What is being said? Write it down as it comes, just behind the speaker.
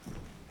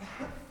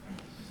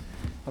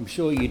I'm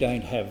sure you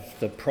don't have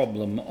the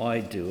problem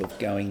I do of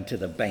going to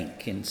the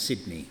bank in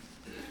Sydney.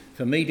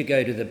 For me to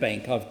go to the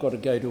bank, I've got to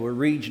go to a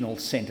regional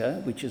centre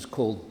which is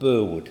called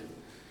Burwood.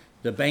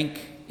 The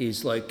bank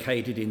is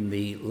located in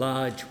the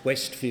large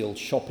Westfield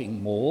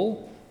shopping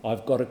mall.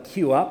 I've got to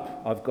queue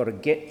up, I've got to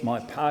get my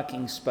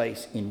parking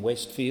space in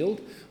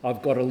Westfield.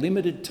 I've got a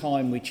limited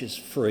time which is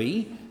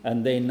free,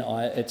 and then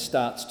it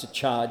starts to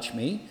charge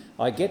me.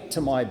 I get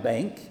to my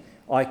bank,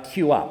 I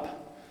queue up.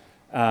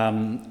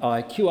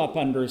 I queue up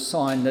under a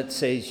sign that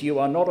says, you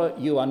are not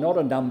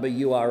a number,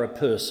 you are a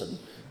person.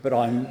 But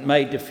I'm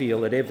made to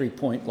feel at every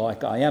point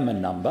like I am a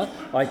number.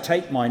 I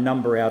take my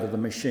number out of the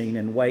machine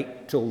and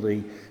wait till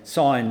the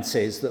sign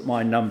says that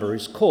my number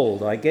is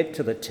called. I get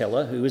to the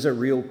teller, who is a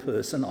real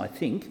person, I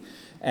think,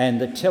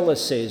 and the teller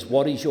says,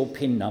 "What is your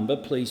PIN number?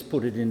 Please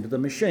put it into the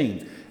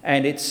machine."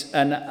 And it's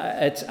an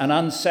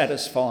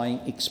unsatisfying,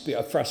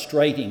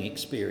 frustrating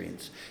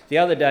experience. The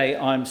other day,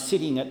 I'm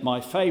sitting at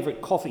my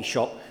favourite coffee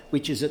shop,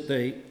 which is at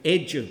the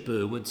edge of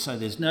Burwood, so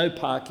there's no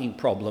parking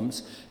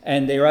problems,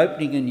 and they're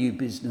opening a new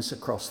business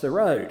across the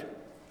road.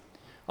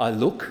 I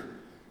look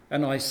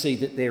and I see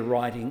that they're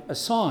writing a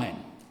sign.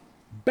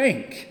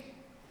 Bank.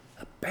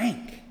 A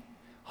bank.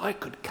 I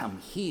could come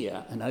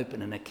here and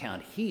open an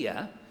account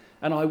here,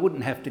 and I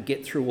wouldn't have to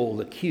get through all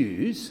the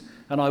queues,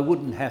 and I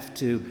wouldn't have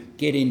to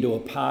get into a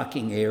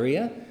parking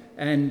area,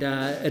 and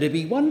it'd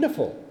be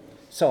wonderful.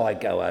 So I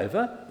go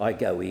over, I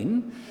go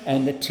in,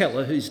 and the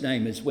teller, whose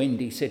name is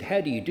Wendy, said,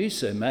 "How do you do,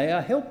 sir? May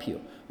I help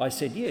you?" I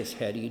said, "Yes,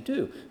 how do you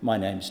do? My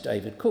name's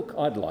David Cook.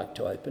 I'd like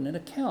to open an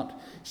account."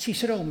 She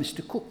said, "Oh,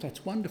 Mr. Cook,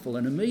 that's wonderful."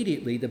 And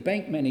immediately the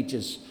bank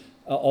manager's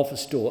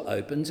office door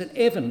opens and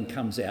Evan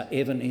comes out.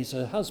 Evan is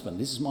her husband.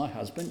 "This is my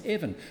husband,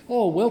 Evan."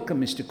 "Oh,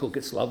 welcome, Mr. Cook.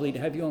 It's lovely to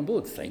have you on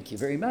board." "Thank you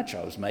very much.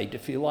 I was made to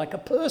feel like a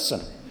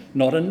person,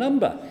 not a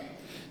number."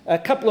 A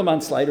couple of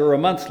months later, or a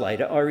month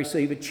later, I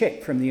receive a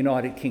cheque from the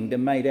United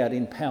Kingdom made out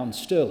in pounds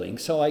sterling.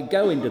 So I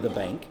go into the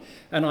bank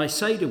and I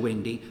say to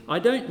Wendy, "I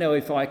don't know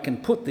if I can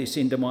put this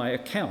into my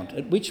account."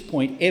 At which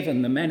point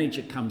Evan, the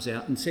manager, comes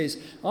out and says,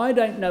 "I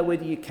don't know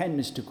whether you can,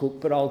 Mr.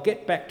 Cook, but I'll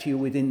get back to you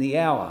within the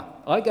hour."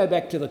 I go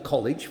back to the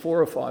college,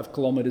 4 or 5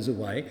 kilometres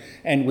away,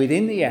 and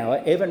within the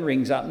hour, Evan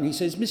rings up and he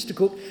says, "Mr.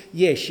 Cook,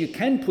 yes, you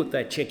can put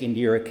that cheque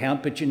into your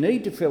account, but you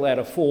need to fill out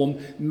a form.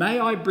 May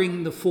I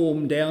bring the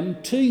form down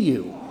to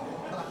you?"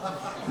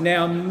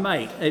 Now,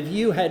 mate, have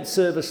you had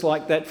service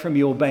like that from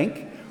your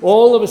bank?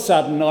 All of a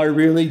sudden, I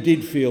really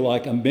did feel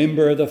like a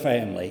member of the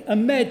family.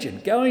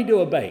 Imagine going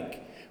to a bank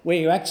where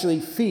you actually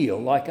feel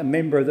like a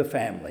member of the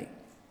family.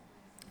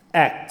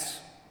 Acts.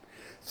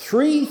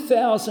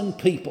 3,000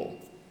 people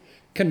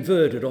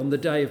converted on the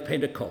day of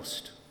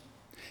Pentecost.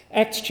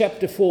 Acts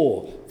chapter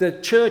 4, the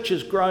church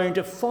has grown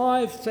to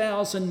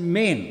 5,000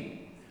 men,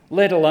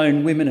 let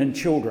alone women and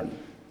children.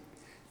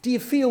 Do you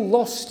feel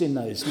lost in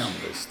those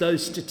numbers,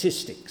 those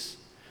statistics?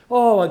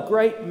 Oh, a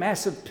great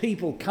mass of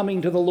people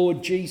coming to the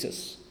Lord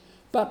Jesus.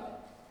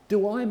 But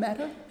do I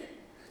matter?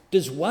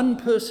 Does one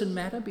person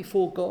matter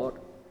before God?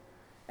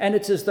 And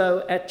it's as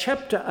though at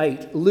chapter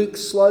 8, Luke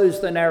slows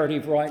the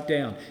narrative right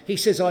down. He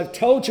says, "I've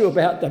told you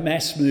about the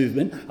mass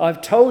movement.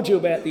 I've told you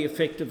about the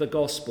effect of the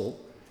gospel.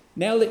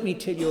 Now let me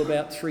tell you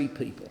about 3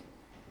 people."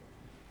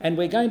 And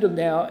we're going to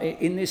now,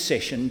 in this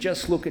session,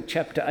 just look at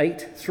chapter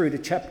 8 through to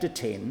chapter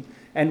 10,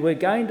 and we're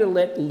going to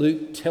let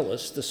Luke tell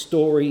us the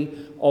story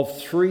of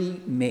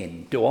 3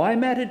 men. Do I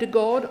matter to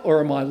God,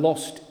 or am I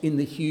lost in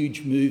the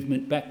huge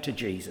movement back to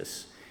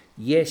Jesus?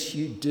 Yes,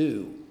 you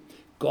do.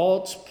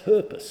 God's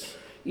purpose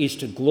is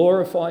to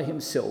glorify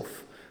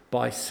himself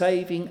by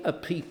saving a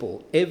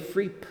people,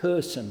 every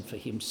person for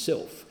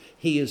himself.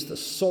 He is the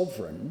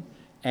sovereign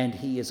and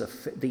he is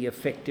the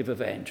effective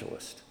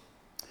evangelist.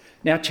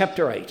 Now,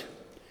 chapter 8.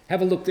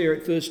 Have a look there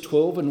at verse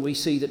 12, and we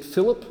see that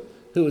Philip,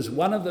 who is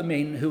one of the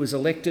men who was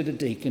elected a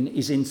deacon,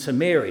 is in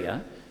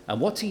Samaria. And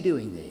what's he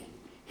doing there?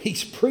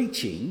 He's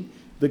preaching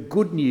the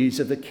good news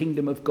of the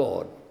kingdom of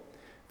God.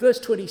 Verse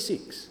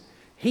 26,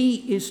 he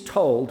is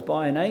told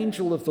by an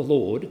angel of the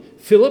Lord,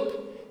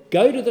 "Philip,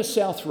 go to the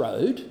south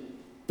road,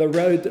 the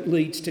road that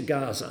leads to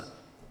Gaza."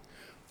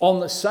 On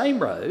the same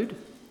road,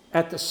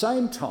 at the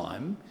same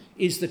time,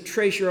 is the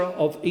treasurer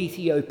of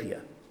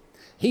Ethiopia.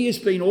 He has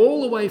been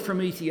all the way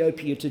from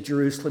Ethiopia to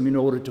Jerusalem in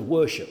order to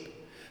worship.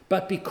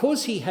 But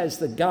because he has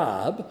the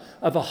garb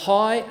of a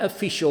high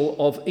official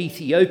of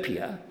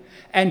Ethiopia,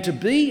 and to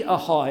be a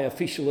high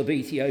official of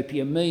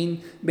Ethiopia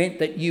meant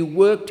that you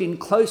worked in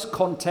close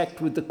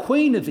contact with the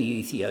queen of the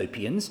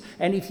Ethiopians,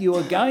 and if you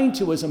were going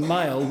to, as a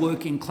male,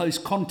 work in close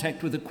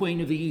contact with the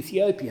queen of the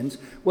Ethiopians,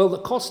 well, the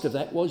cost of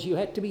that was you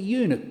had to be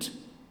eunuched,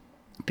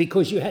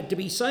 because you had to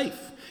be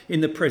safe in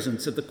the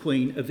presence of the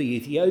queen of the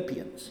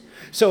Ethiopians.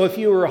 So if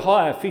you were a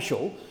high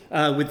official,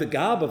 with the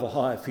garb of a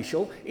high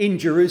official, in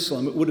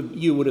Jerusalem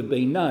you would have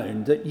been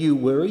known that you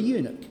were a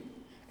eunuch.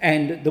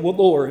 And the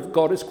law of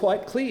God is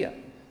quite clear,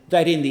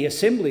 that in the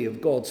assembly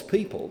of God's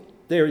people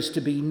there is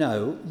to be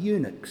no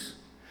eunuchs.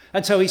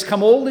 And so he's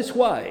come all this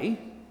way,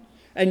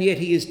 and yet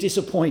he is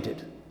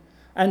disappointed.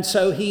 And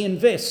so he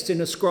invests in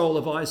a scroll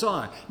of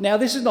Isaiah. Now,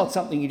 this is not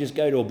something you just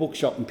go to a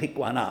bookshop and pick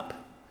one up.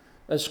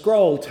 A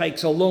scroll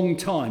takes a long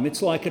time.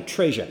 It's like a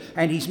treasure.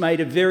 And he's made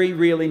a very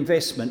real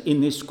investment in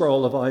this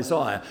scroll of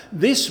Isaiah.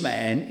 This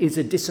man is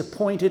a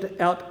disappointed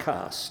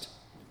outcast,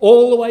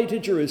 all the way to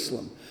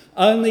Jerusalem,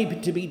 only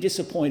to be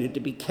disappointed, to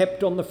be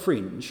kept on the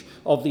fringe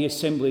of the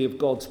assembly of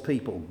God's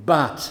people.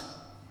 But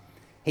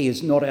he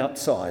is not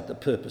outside the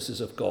purposes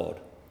of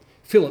God.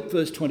 Philip,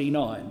 verse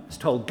 29, is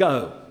told,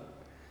 go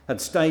and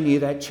stay near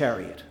that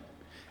chariot.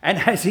 And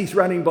as he's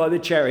running by the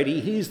chariot, he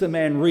hears the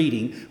man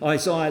reading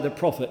Isaiah the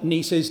prophet, and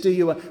he says,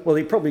 he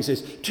probably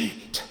says,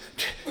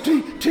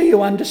 do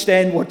you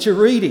understand what you're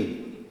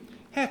reading?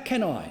 How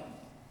can I?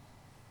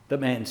 The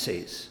man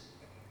says,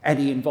 and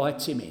he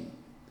invites him in.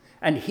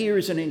 And here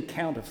is an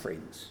encounter,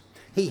 friends.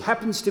 He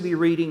happens to be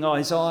reading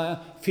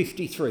Isaiah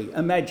 53.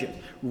 Imagine,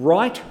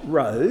 right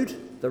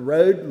road, the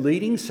road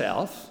leading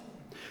south,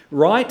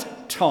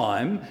 right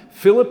time,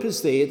 Philip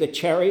is there, the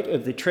chariot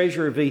of the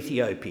treasurer of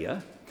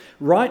Ethiopia,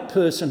 right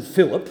person,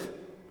 Philip,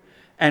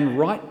 and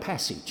right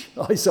passage,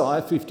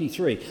 Isaiah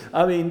 53.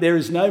 I mean, there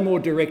is no more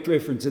direct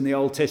reference in the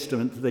Old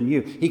Testament than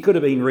you. He could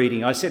have been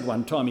reading, I said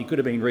one time, he could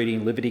have been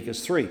reading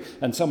Leviticus 3,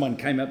 and someone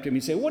came up to him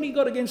and said, what do you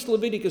got against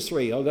Leviticus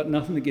 3? I've got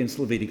nothing against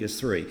Leviticus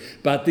 3.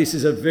 But this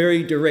is a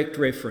very direct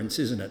reference,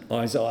 isn't it?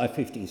 Isaiah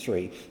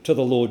 53, to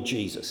the Lord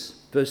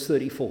Jesus. Verse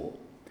 34.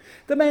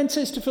 The man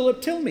says to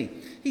Philip, tell me.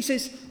 He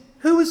says,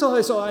 who is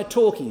Isaiah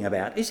talking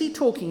about? Is he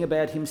talking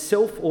about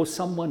himself or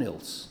someone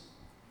else?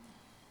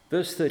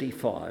 Verse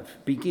 35,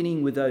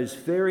 beginning with those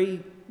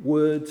very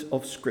words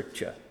of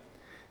Scripture,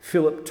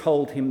 Philip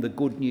told him the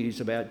good news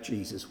about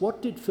Jesus.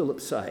 What did Philip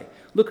say?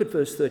 Look at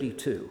verse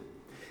 32.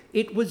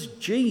 It was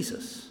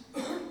Jesus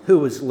who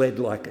was led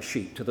like a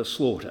sheep to the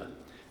slaughter,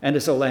 and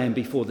as a lamb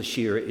before the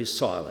shearer is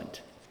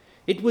silent.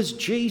 It was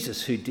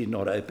Jesus who did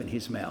not open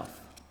his mouth.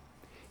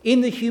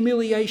 In the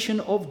humiliation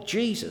of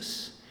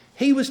Jesus,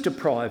 he was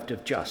deprived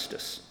of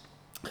justice.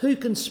 Who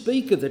can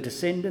speak of the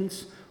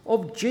descendants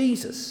of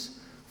Jesus?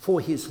 For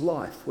his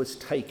life was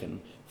taken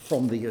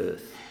from the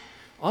earth.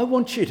 I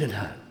want you to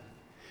know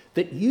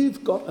that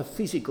you've got a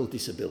physical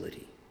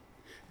disability,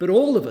 but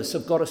all of us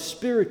have got a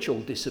spiritual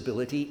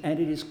disability,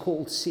 and it is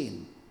called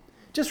sin.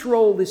 Just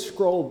roll this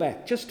scroll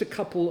back just a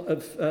couple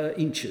of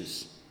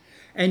inches,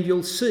 and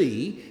you'll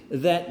see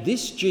that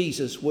this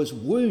Jesus was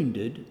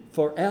wounded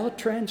for our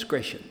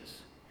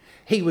transgressions.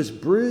 He was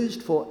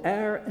bruised for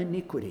our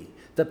iniquity.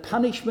 The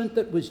punishment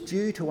that was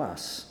due to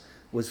us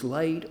was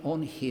laid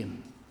on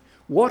him.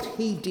 What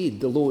he did,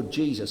 the Lord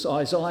Jesus,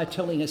 Isaiah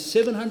telling us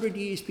 700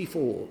 years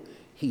before,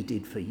 he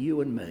did for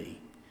you and me.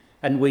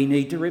 And we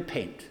need to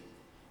repent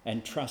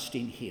and trust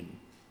in him.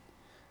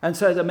 And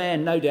so the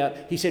man, no doubt,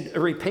 he said,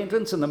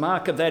 repentance, and the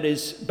mark of that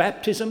is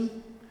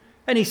baptism.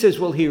 And he says,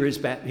 well,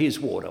 here's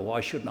water. Why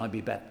shouldn't I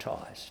be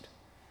baptised?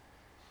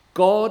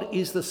 God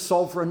is the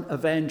sovereign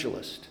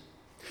evangelist.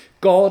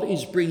 God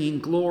is bringing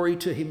glory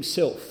to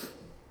himself.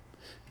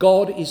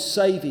 God is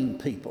saving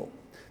people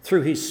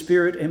through his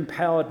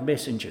Spirit-empowered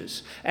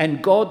messengers.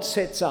 And God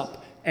sets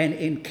up an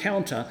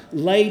encounter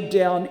laid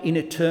down in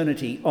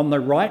eternity on the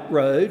right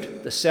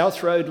road, the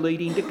south road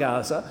leading to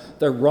Gaza,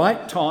 the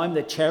right time,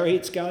 the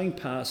chariots going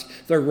past,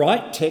 the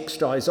right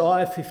text,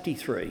 Isaiah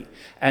 53,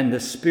 and the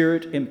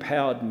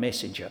Spirit-empowered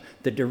messenger,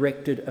 the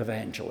directed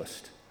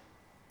evangelist.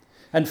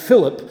 And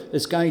Philip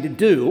is going to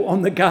do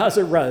on the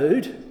Gaza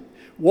road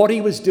what he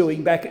was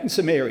doing back in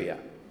Samaria.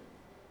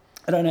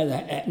 I don't know,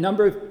 the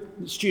number of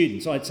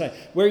students, I'd say,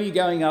 where are you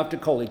going after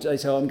college? They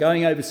say, I'm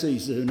going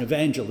overseas as an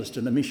evangelist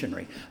and a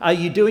missionary. Are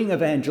you doing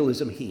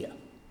evangelism here?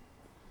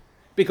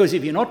 Because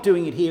if you're not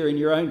doing it here in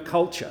your own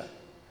culture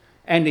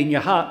and in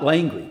your heart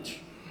language,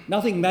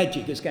 nothing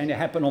magic is going to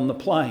happen on the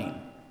plane.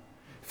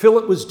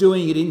 Philip was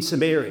doing it in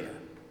Samaria,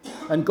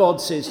 and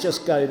God says,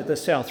 just go to the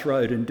south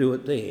road and do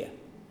it there.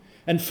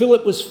 And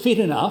Philip was fit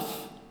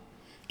enough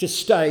to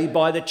stay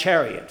by the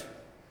chariot.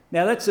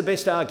 Now, that's the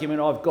best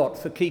argument I've got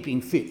for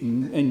keeping fit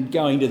and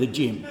going to the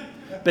gym.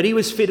 But he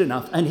was fit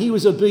enough, and he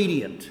was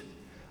obedient.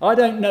 I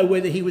don't know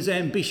whether he was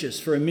ambitious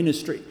for a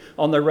ministry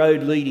on the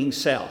road leading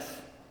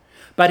south,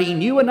 but he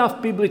knew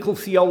enough biblical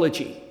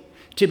theology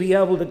to be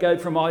able to go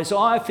from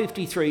Isaiah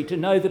 53 to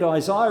know that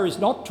Isaiah is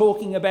not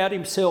talking about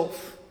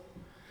himself,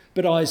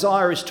 but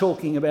Isaiah is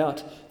talking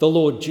about the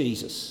Lord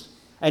Jesus.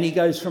 And he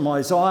goes from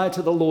Isaiah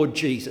to the Lord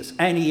Jesus,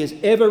 and he is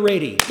ever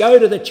ready. Go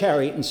to the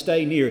chariot and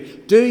stay near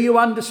it. Do you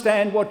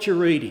understand what you're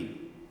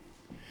reading?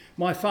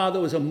 My father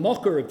was a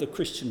mocker of the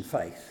Christian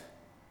faith.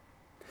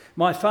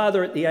 My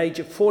father, at the age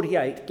of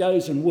 48,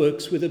 goes and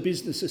works with a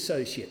business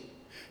associate.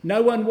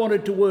 No one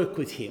wanted to work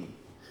with him,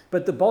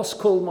 but the boss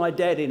called my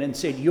dad in and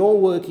said, you're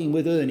working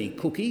with Ernie,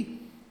 cookie.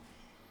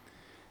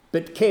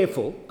 But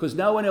careful, because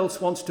no one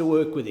else wants to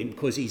work with him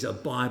because he's a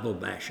Bible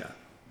basher.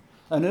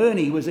 And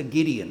Ernie was a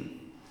Gideon.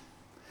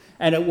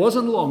 And it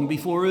wasn't long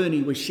before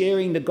Ernie was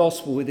sharing the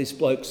gospel with this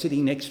bloke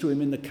sitting next to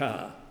him in the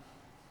car.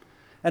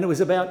 And it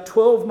was about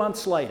 12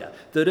 months later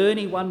that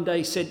Ernie one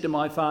day said to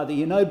my father,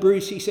 you know,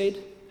 Bruce, he said,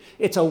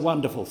 it's a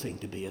wonderful thing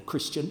to be a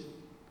Christian.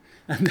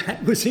 And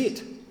that was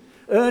it.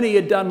 Ernie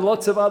had done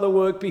lots of other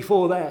work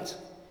before that.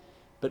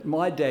 But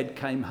my dad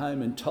came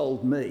home and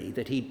told me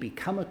that he'd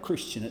become a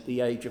Christian at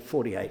the age of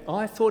 48.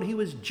 I thought he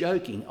was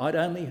joking. I'd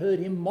only heard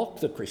him mock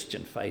the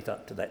Christian faith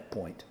up to that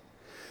point.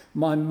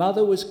 My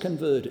mother was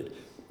converted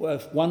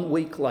 1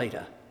 week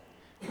later.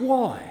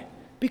 Why?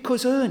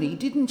 Because Ernie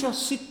didn't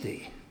just sit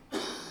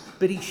there,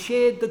 but he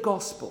shared the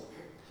gospel.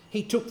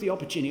 He took the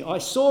opportunity. I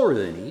saw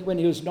Ernie when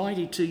he was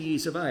 92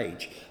 years of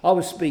age. I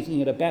was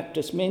speaking at a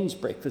Baptist men's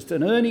breakfast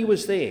and Ernie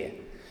was there.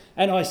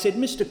 And I said,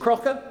 Mr.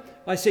 Crocker,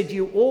 I said,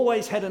 you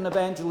always had an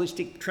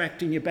evangelistic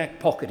tract in your back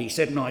pocket. He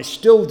said, and I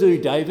still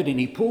do, David. And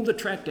he pulled the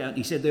tract out and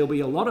he said, there'll be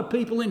a lot of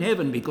people in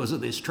heaven because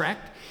of this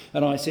tract.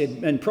 And I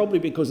said, and probably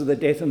because of the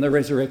death and the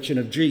resurrection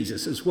of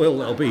Jesus as well,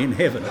 they'll be in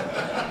heaven.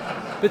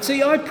 But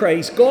see, I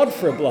praise God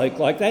for a bloke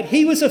like that.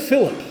 He was a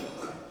Philip.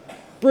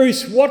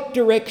 Bruce, what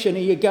direction are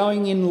you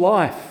going in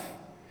life?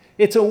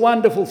 It's a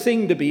wonderful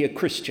thing to be a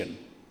Christian.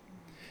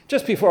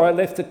 Just before I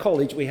left the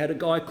college, we had a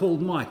guy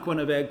called Mike, one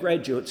of our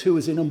graduates, who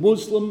was in a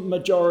Muslim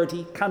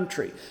majority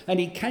country. And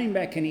he came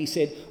back and he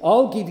said,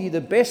 I'll give you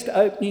the best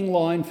opening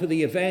line for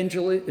the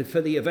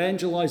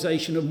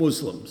evangelisation of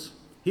Muslims.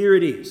 Here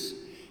it is.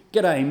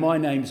 G'day, my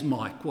name's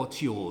Mike.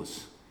 What's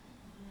yours?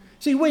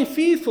 See, we're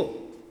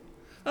fearful.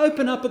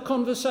 Open up a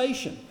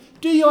conversation.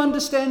 Do you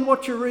understand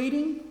what you're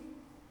reading?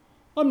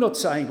 I'm not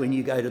saying when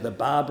you go to the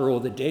barber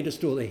or the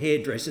dentist or the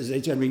hairdressers,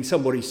 there's going to be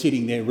somebody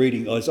sitting there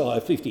reading Isaiah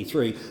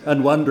 53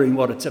 and wondering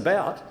what it's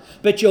about.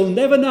 But you'll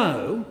never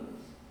know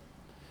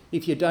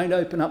if you don't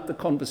open up the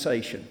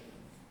conversation.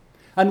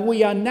 And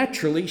we are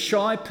naturally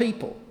shy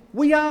people.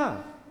 We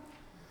are.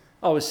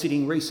 I was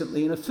sitting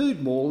recently in a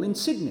food mall in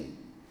Sydney.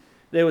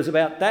 There was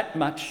about that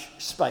much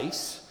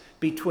space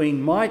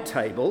between my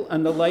table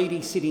and the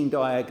lady sitting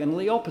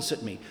diagonally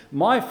opposite me.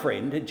 My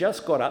friend had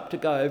just got up to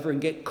go over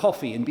and get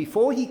coffee, and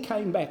before he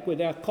came back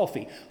with our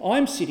coffee,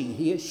 I'm sitting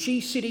here,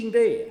 she's sitting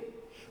there.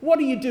 What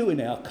do you do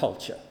in our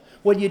culture?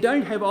 Well, you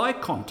don't have eye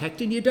contact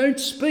and you don't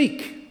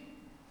speak.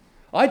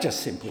 I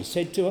just simply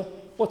said to her,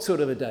 what sort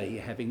of a day are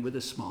you having, with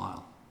a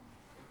smile?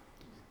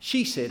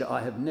 She said,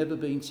 I have never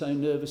been so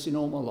nervous in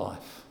all my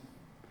life.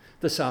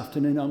 This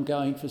afternoon I'm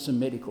going for some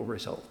medical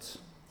results.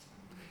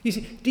 You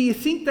see, do you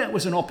think that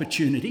was an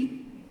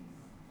opportunity?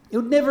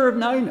 You'd never have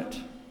known it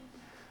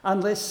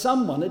unless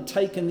someone had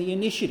taken the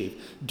initiative.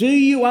 Do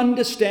you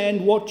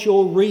understand what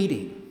you're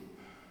reading?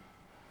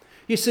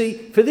 You see,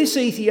 for this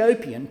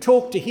Ethiopian,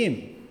 talk to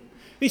him.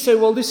 He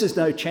said, well, this is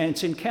no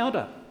chance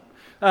encounter.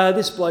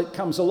 This bloke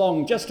comes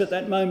along just at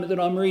that moment that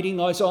I'm reading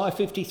Isaiah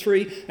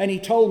 53, and he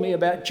told me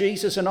about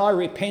Jesus, and I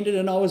repented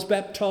and I was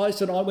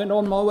baptised and I went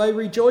on my way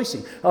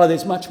rejoicing. Oh,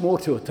 there's much more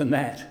to it than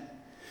that.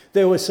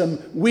 There were some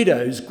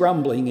widows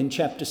grumbling in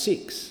chapter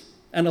 6.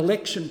 An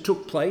election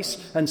took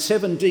place and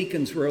 7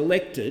 deacons were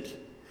elected.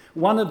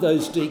 One of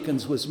those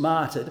deacons was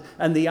martyred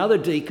and the other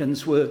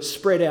deacons were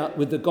spread out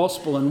with the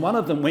gospel, and one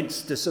of them went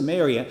to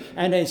Samaria,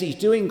 and as he's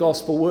doing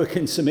gospel work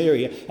in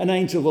Samaria, an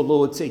angel of the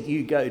Lord said,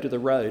 you go to the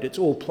road, it's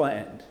all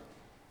planned.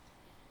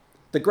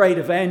 The great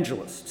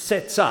evangelist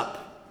sets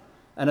up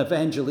an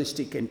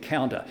evangelistic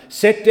encounter,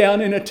 set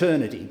down in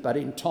eternity, but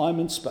in time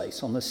and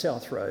space on the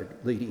south road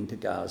leading to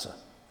Gaza.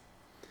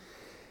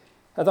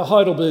 The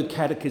Heidelberg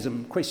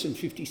Catechism, question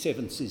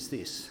 57, says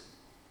this: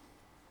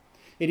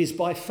 it is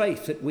by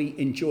faith that we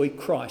enjoy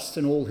Christ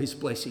and all his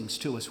blessings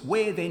to us.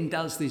 Where then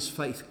does this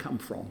faith come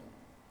from?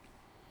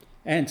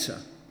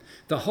 Answer: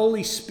 the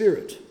Holy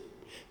Spirit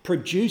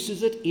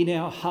produces it in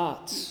our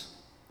hearts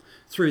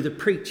through the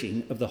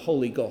preaching of the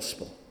Holy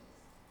Gospel.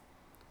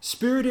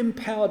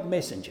 Spirit-empowered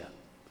messenger,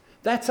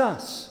 that's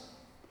us,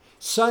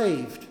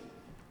 saved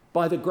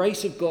by the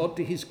grace of God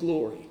to his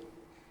glory.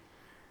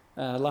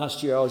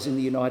 Last year I was in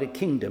the United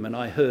Kingdom and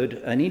I heard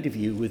an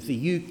interview with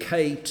the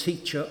UK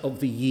Teacher of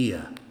the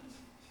Year.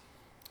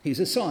 He's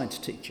a science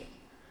teacher.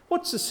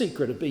 What's the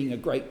secret of being a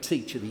great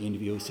teacher, the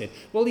interviewer said.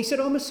 Well, he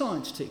said, I'm a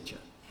science teacher.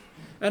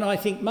 And I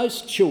think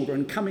most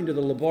children come into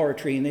the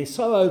laboratory and they're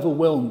so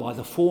overwhelmed by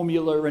the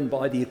formula and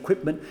by the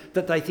equipment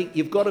that they think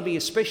you've got to be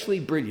especially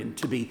brilliant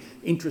to be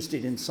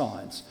interested in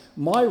science.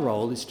 My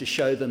role is to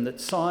show them that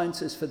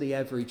science is for the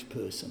average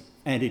person,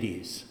 and it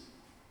is.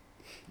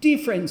 Dear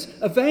friends,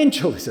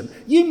 evangelism,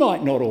 you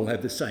might not all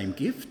have the same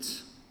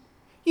gifts.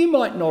 You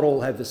might not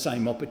all have the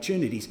same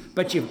opportunities,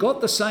 but you've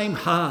got the same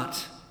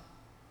heart.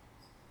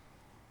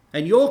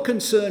 And your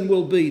concern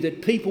will be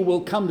that people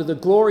will come to the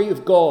glory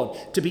of God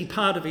to be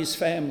part of his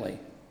family.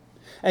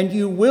 And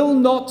you will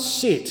not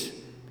sit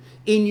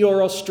in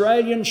your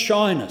Australian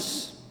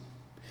shyness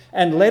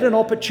and let an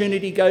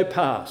opportunity go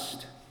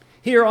past.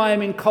 Here I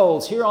am in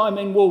Coles, here I am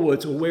in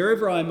Woolworths, or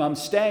wherever I am, I'm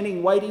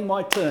standing waiting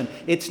my turn.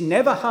 It's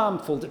never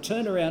harmful to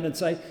turn around and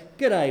say,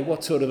 "G'day,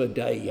 what sort of a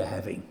day you're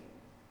having?"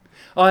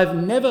 I've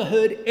never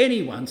heard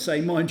anyone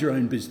say, "Mind your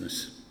own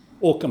business,"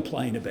 or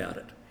complain about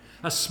it.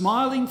 A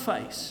smiling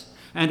face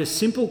and a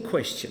simple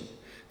question,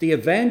 the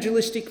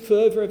evangelistic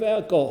fervour of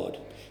our God,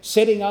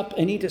 setting up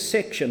an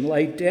intersection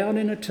laid down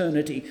in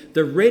eternity,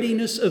 the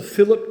readiness of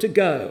Philip to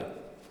go,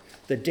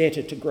 the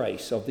debtor to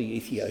grace of the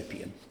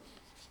Ethiopian.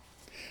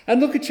 And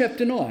look at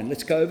chapter 9.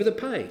 Let's go over the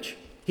page.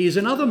 Here's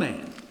another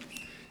man.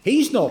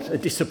 He's not a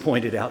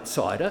disappointed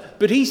outsider,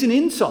 but he's an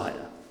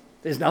insider.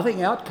 There's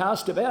nothing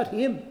outcast about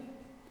him.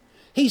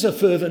 He's a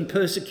fervent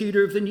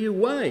persecutor of the new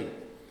way.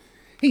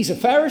 He's a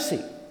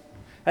Pharisee,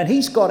 and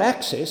he's got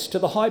access to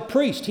the high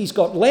priest. He's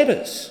got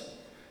letters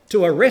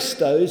to arrest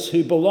those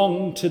who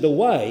belong to the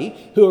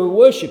way, who are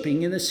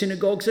worshipping in the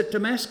synagogues at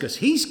Damascus.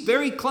 He's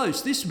very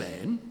close, this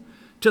man,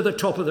 to the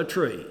top of the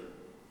tree.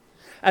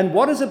 And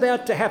what is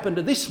about to happen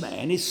to this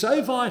man is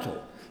so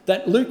vital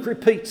that Luke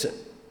repeats it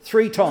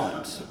 3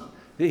 times.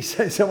 He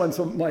says,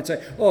 someone might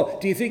say, oh,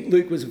 do you think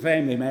Luke was a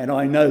family man?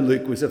 I know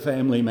Luke was a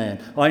family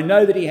man. I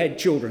know that he had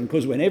children,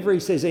 because whenever he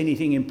says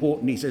anything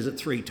important, he says it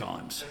 3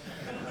 times.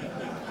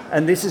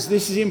 And this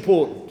is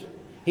important.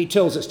 He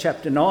tells us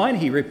chapter 9,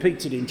 he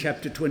repeats it in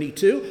chapter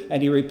 22,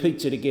 and he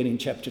repeats it again in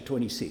chapter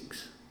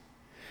 26.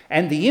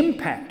 And the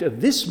impact of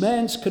this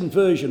man's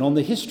conversion on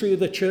the history of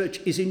the church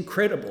is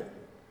incredible.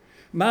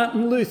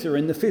 Martin Luther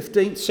in the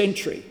 15th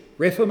century,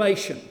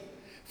 Reformation,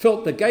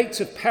 felt the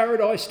gates of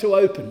paradise to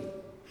open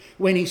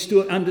when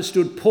he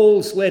understood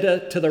Paul's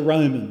letter to the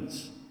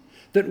Romans,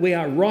 that we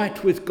are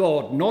right with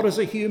God, not as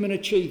a human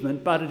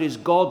achievement, but it is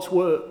God's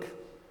work.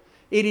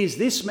 It is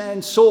this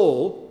man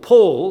Saul,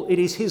 Paul, it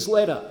is his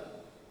letter.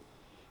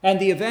 And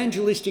the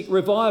evangelistic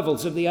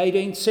revivals of the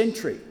 18th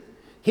century.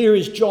 Here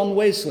is John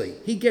Wesley.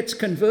 He gets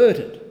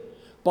converted.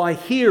 By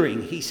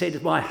hearing, he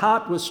said, my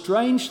heart was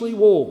strangely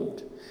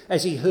warmed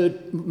as he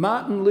heard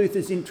Martin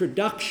Luther's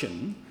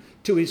introduction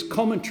to his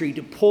commentary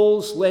to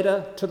Paul's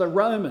letter to the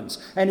Romans.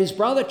 And his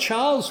brother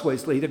Charles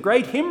Wesley, the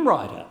great hymn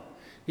writer,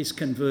 is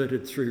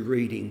converted through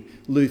reading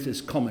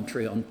Luther's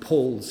commentary on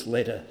Paul's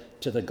letter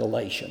to the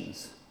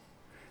Galatians.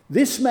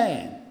 This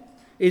man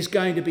is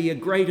going to be a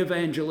great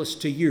evangelist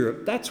to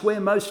Europe. That's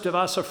where most of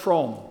us are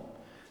from.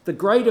 The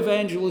great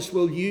evangelist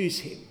will use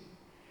him.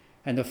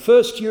 And the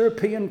first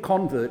European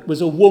convert was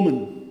a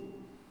woman.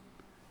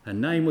 Her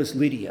name was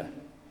Lydia.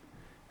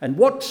 And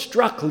what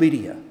struck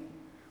Lydia?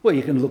 Well,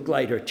 you can look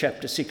later at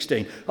chapter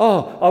 16.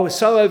 Oh, I was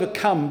so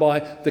overcome by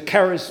the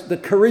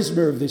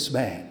charisma of this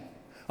man.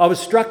 I was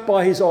struck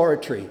by his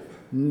oratory.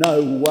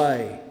 No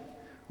way.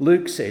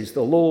 Luke says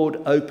the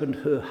Lord opened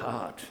her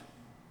heart.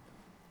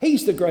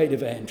 He's the great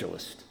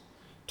evangelist,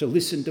 to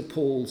listen to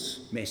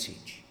Paul's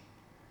message.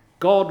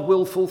 God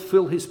will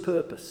fulfill his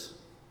purpose.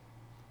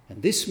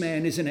 And this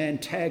man is an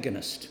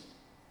antagonist.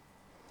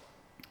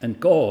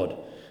 And God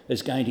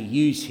is going to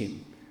use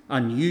him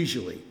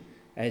unusually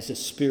as a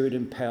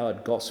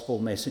spirit-empowered gospel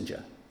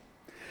messenger.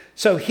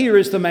 So here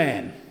is the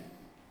man,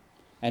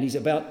 and he's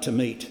about to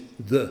meet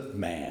the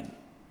man.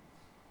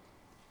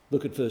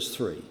 Look at verse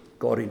 3.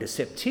 God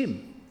intercepts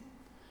him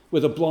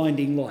with a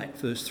blinding light,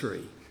 verse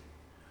 3.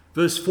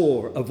 Verse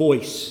 4, a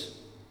voice,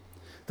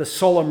 the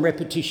solemn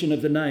repetition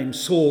of the name,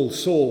 Saul,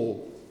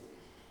 Saul.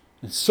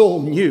 And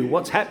Saul knew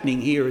what's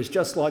happening here is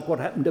just like what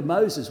happened to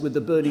Moses with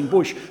the burning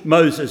bush.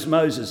 Moses,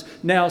 Moses,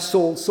 now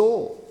Saul,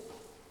 Saul.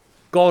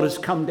 God has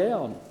come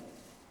down.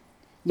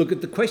 Look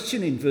at the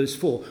question in verse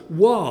 4.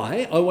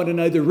 Why, I want to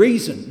know the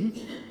reason,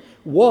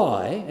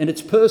 why, and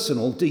it's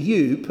personal, do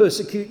you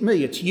persecute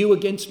me? It's you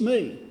against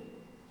me.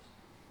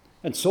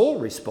 And Saul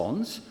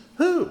responds,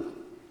 who?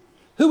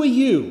 Who are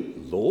you,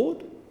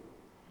 Lord?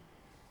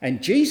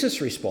 And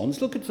Jesus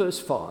responds, look at verse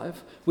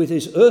 5, with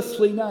his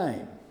earthly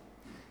name.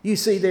 You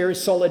see, there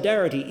is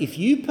solidarity. If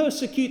you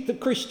persecute the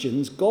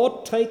Christians,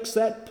 God takes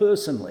that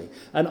personally,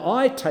 and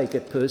I take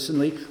it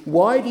personally.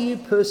 Why do you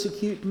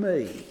persecute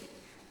me?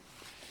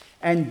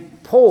 And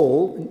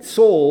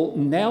Saul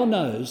now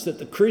knows that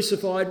the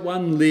crucified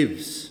one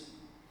lives,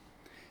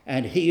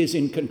 and he is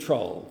in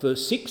control.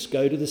 Verse 6,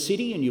 go to the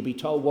city and you'll be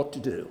told what to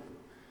do.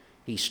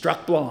 He's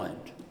struck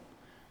blind,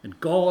 and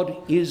God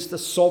is the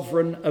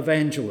sovereign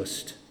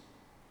evangelist.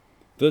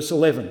 Verse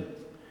 11,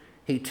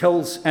 he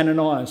tells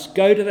Ananias,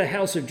 go to the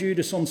house of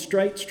Judas on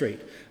Straight Street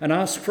and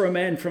ask for a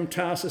man from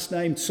Tarsus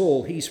named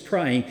Saul. He's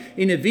praying.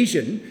 In a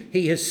vision,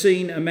 he has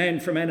seen a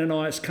man from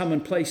Ananias come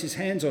and place his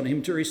hands on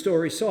him to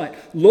restore his sight.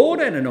 Lord,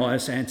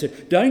 Ananias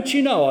answered, don't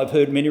you know I've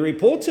heard many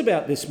reports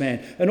about this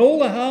man and all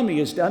the harm he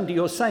has done to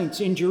your saints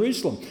in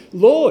Jerusalem?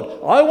 Lord,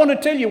 I want to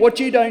tell you what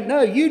you don't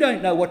know. You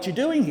don't know what you're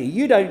doing here.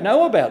 You don't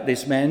know about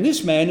this man.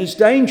 This man is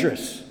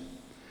dangerous.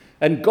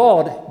 And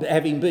God,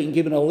 having been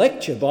given a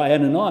lecture by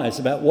Ananias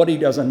about what he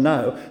doesn't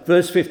know,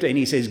 verse 15,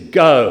 he says,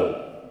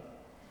 go.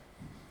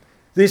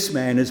 This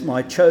man is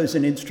my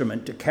chosen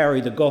instrument to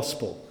carry the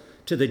gospel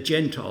to the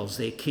Gentiles,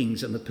 their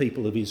kings, and the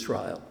people of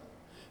Israel.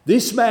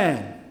 This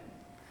man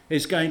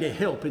is going to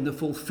help in the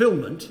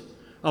fulfillment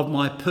of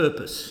my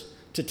purpose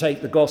to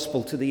take the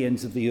gospel to the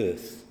ends of the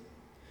earth.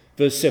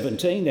 Verse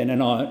 17, then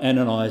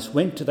Ananias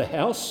went to the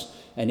house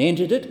and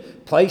entered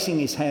it. Placing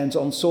his hands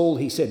on Saul,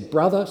 he said,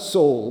 brother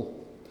Saul,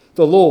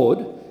 the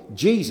Lord,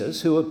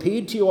 Jesus, who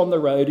appeared to you on the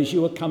road as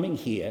you were coming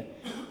here,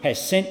 has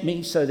sent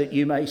me so that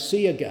you may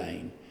see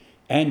again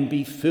and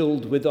be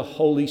filled with the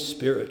Holy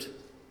Spirit.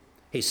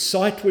 His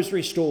sight was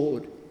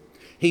restored.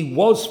 He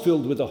was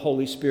filled with the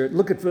Holy Spirit.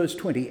 Look at verse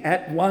 20.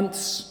 At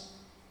once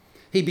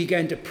He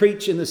began to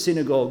preach in the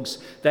synagogues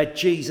that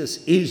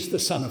Jesus is the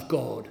Son of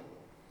God.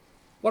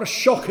 What a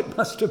shock it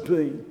must have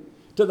been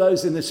to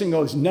those in the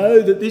synagogues.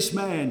 Know that this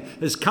man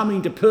is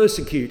coming to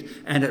persecute,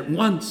 and at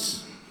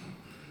once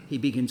he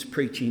begins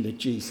preaching that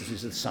Jesus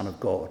is the Son of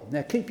God.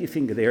 Now keep your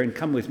finger there and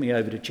come with me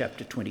over to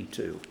chapter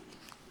 22.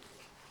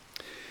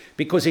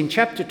 Because in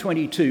chapter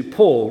 22,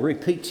 Paul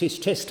repeats his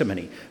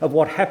testimony of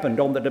what happened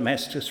on the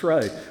Damascus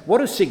Road.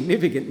 What is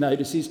significant,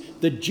 notice, is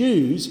the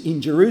Jews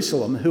in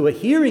Jerusalem who are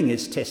hearing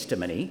his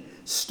testimony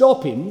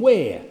stop him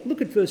where?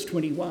 Look at verse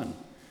 21.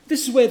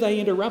 This is where they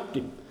interrupt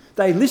him.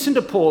 They listen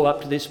to Paul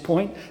up to this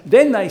point.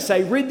 Then they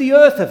say, rid the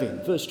earth of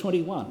him. Verse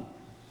 21.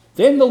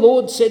 Then the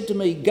Lord said to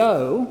me,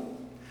 go,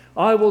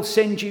 I will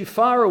send you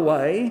far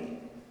away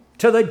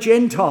to the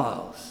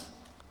Gentiles.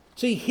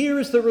 See, here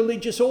is the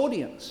religious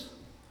audience.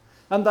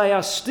 And they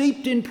are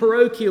steeped in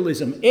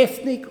parochialism,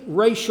 ethnic,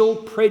 racial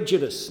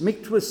prejudice,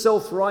 mixed with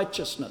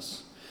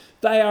self-righteousness.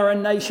 They are a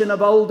nation of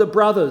older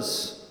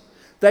brothers.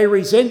 They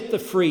resent the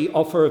free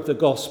offer of the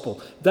gospel.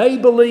 They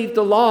believe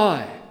the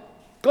lie.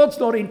 God's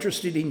not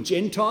interested in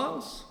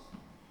Gentiles.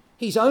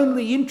 He's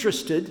only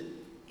interested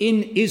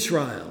in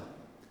Israel.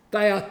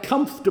 They are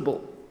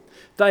comfortable.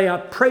 They are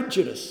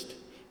prejudiced.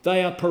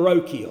 They are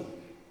parochial.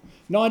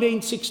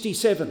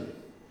 1967,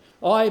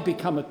 I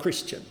become a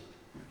Christian.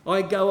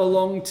 I go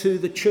along to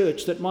the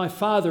church that my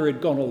father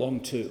had gone along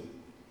to,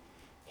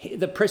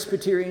 the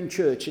Presbyterian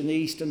Church in the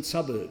eastern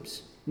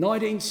suburbs.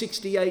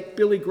 1968,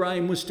 Billy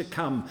Graham was to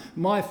come.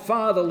 My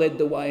father led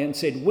the way and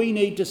said, we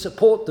need to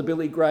support the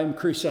Billy Graham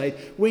crusade.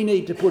 We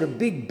need to put a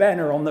big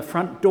banner on the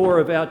front door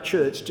of our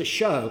church to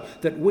show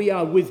that we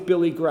are with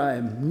Billy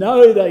Graham.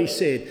 No, they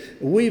said,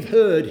 we've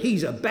heard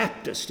he's a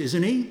Baptist,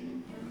 isn't he?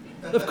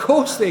 Of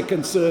course they're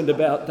concerned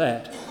about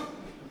that.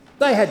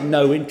 They had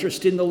no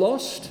interest in the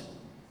lost.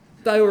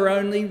 They were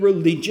only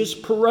religious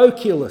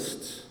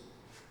parochialists.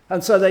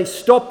 And so they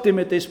stopped him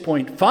at this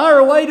point. Far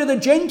away to the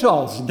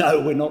Gentiles.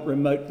 No, we're not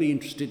remotely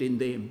interested in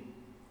them.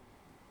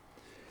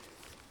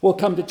 We'll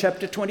come to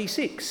chapter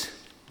 26.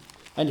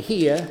 And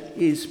here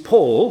is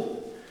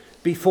Paul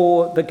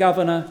before the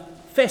governor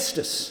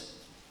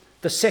Festus,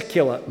 the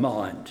secular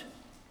mind.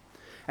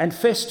 And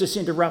Festus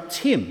interrupts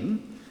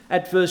him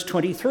at verse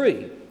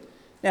 23.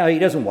 Now, he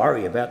doesn't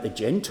worry about the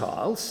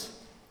Gentiles.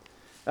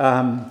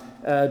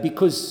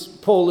 Because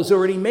Paul has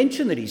already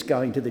mentioned that he's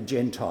going to the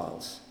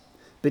Gentiles.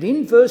 But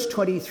in verse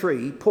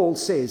 23, Paul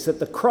says that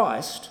the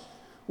Christ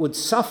would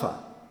suffer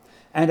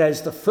and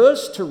as the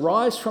first to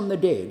rise from the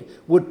dead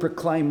would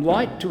proclaim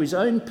light to his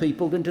own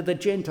people and to the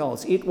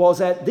Gentiles. It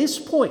was at this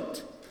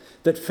point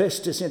that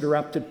Festus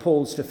interrupted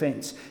Paul's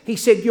defence. He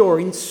said, you're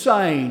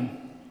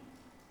insane.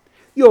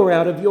 You're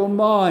out of your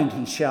mind,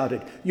 he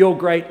shouted. Your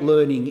great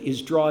learning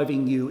is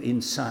driving you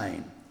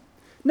insane.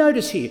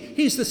 Notice here,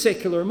 here's the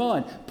secular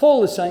mind.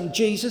 Paul is saying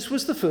Jesus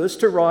was the first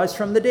to rise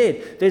from the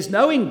dead. There's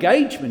no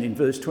engagement in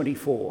verse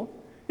 24.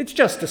 It's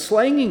just a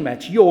slanging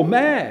match. You're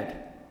mad.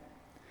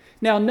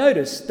 Now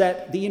notice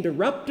that the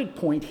interrupted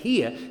point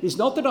here is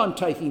not that I'm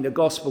taking the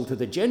gospel to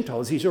the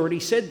Gentiles. He's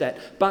already said that.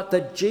 But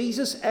that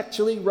Jesus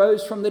actually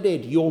rose from the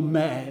dead. You're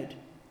mad.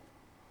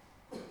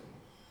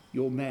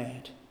 You're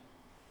mad.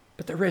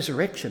 But the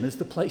resurrection is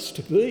the place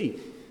to be.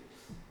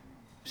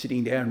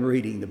 Sitting down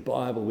reading the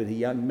Bible with a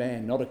young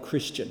man, not a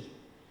Christian.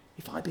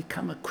 If I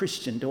become a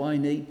Christian, do I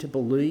need to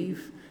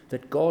believe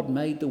that God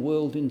made the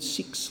world in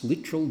 6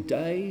 literal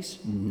days?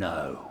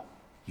 No,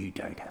 you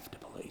don't have to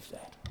believe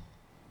that.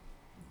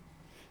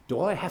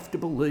 Do I have to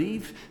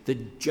believe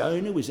that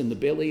Jonah was in the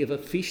belly of a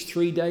fish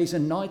 3 days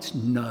and nights?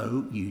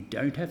 No, you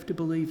don't have to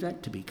believe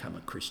that to become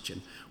a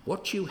Christian.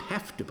 What you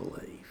have to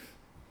believe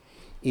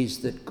is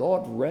that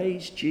God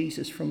raised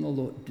Jesus from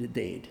the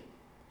dead.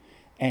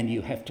 And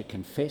you have to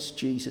confess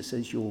Jesus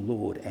as your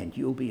Lord and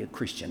you'll be a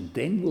Christian.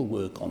 Then we'll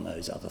work on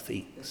those other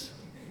things.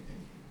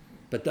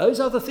 But those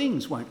other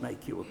things won't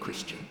make you a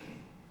Christian.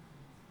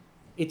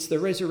 It's the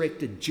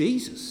resurrected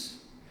Jesus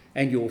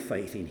and your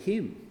faith in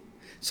him.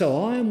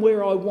 So I am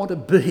where I want to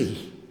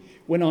be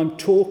when I'm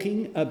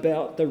talking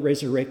about the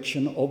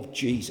resurrection of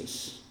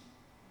Jesus.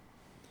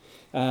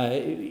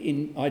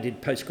 I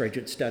did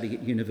postgraduate study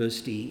at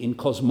university in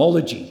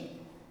cosmology.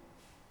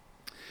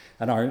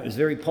 And it was a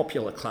very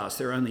popular class.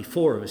 There were only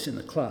 4 of us in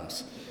the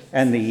class.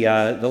 And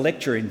the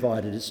lecturer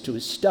invited us to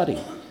his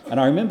study. And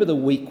I remember the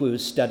week we were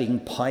studying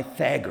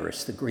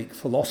Pythagoras, the Greek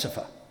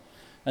philosopher.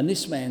 And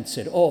this man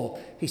said,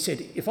 he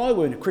said, if I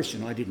weren't a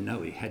Christian, I didn't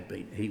know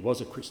he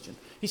was a Christian.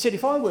 He said,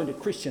 if I weren't a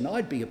Christian,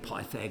 I'd be a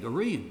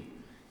Pythagorean.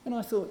 And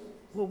I thought,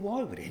 well,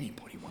 why would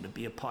anybody want to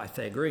be a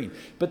Pythagorean?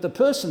 But the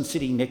person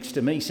sitting next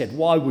to me said,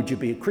 why would you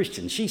be a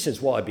Christian? She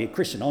says, why be a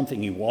Christian? I'm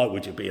thinking, why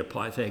would you be a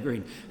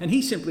Pythagorean? And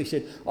he simply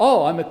said,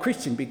 I'm a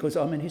Christian because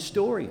I'm an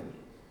historian.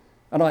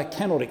 And I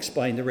cannot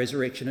explain the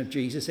resurrection of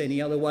Jesus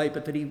any other way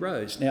but that he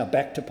rose. Now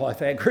back to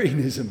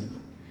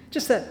Pythagoreanism.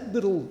 Just that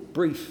little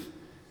brief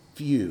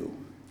view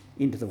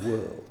into the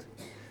world.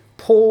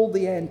 Paul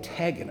the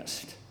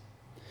antagonist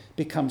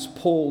becomes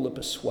Paul the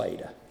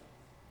persuader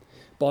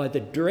by the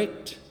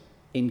direct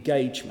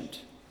engagement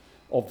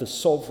of the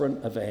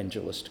sovereign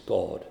evangelist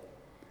God.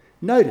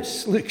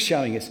 Notice Luke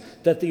showing us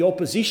that the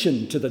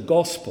opposition to the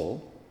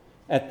gospel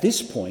at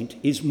this point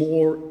is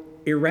more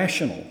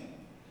irrational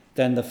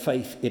than the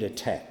faith it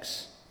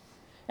attacks.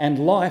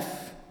 And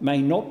life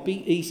may not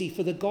be easy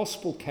for the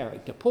gospel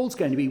character. Paul's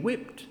going to be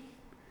whipped.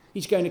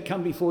 He's going to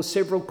come before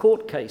several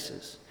court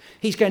cases.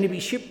 He's going to be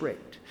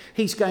shipwrecked.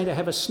 He's going to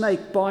have a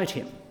snake bite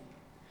him.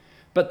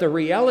 But the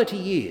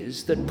reality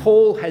is that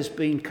Paul has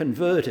been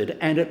converted,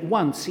 and at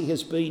once he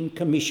has been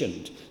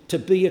commissioned to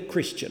be a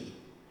Christian.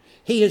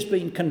 He has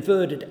been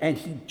converted and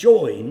he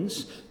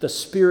joins the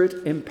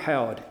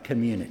Spirit-empowered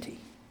community.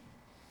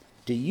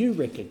 Do you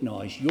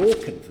recognise your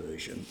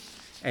conversion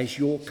as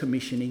your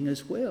commissioning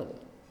as well?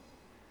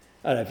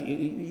 I don't know if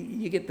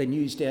you get the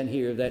news down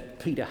here of that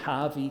Peter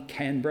Harvey,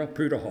 Canberra.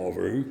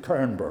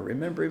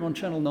 Remember him on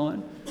Channel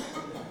 9?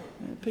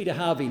 Peter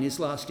Harvey, in his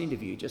last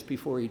interview just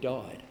before he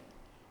died,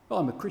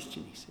 I'm a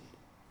Christian, he said.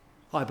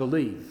 I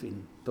believe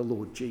in the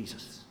Lord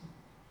Jesus.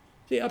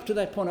 See, up to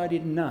that point I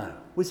didn't know.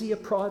 Was he a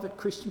private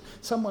Christian?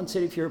 Someone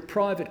said if you're a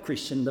private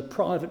Christian, the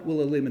private will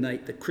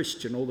eliminate the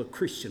Christian, or the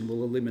Christian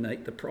will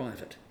eliminate the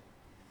private.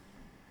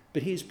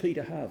 But here's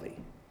Peter Harvey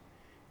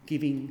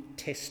giving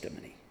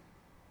testimony.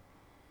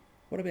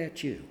 What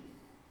about you?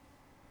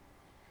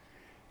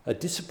 A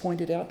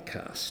disappointed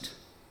outcast.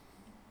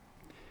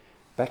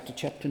 Back to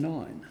chapter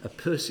 9, a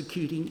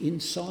persecuting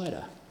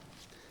insider.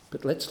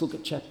 But let's look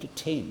at chapter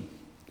 10,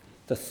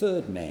 the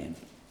third man,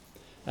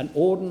 an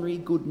ordinary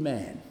good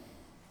man.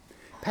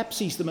 Perhaps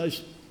he's the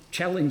most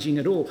challenging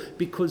at all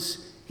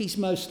because he's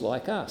most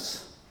like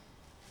us.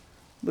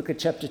 Look at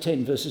chapter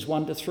 10, verses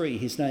 1 to 3.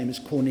 His name is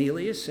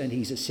Cornelius and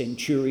he's a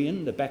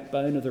centurion, the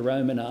backbone of the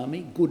Roman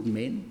army, good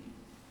men.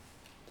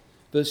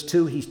 Verse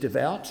 2, he's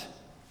devout,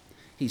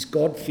 he's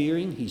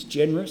God-fearing, he's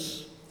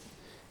generous.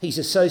 He's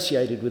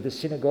associated with the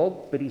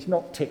synagogue, but he's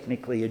not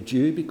technically a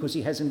Jew because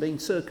he hasn't been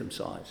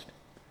circumcised.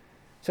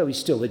 So he's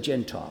still a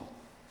Gentile.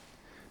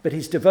 But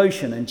his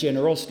devotion and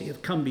generosity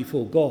have come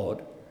before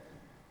God,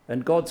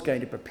 and God's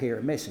going to prepare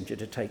a messenger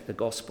to take the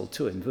gospel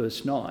to him.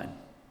 Verse 9.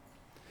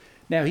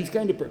 Now he's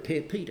going to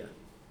prepare Peter.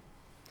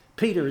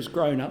 Peter has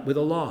grown up with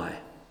a lie.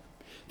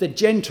 The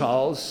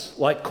Gentiles,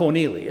 like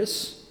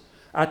Cornelius,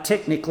 are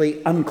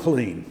technically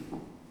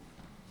unclean.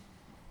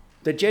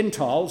 The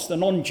Gentiles, the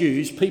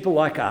non-Jews, people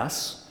like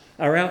us,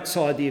 are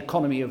outside the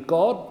economy of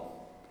God.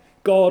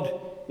 God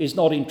is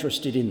not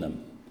interested in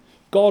them.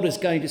 God is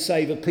going to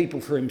save a people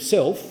for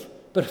himself,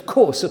 but of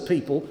course a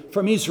people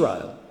from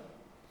Israel.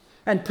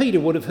 And Peter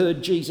would have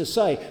heard Jesus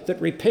say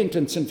that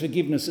repentance and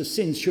forgiveness of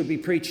sins should be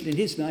preached in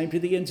his name to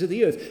the ends of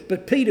the earth.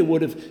 But Peter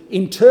would have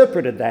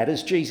interpreted that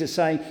as Jesus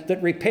saying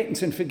that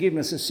repentance and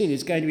forgiveness of sin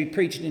is going to be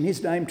preached in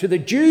his name to the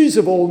Jews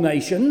of all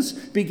nations,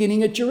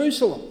 beginning at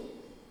Jerusalem.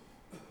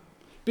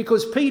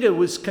 Because Peter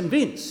was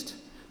convinced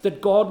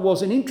that God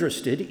wasn't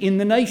interested in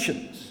the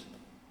nations.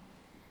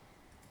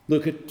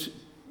 Look at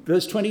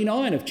verse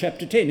 29 of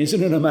chapter 10.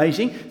 Isn't it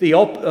amazing? The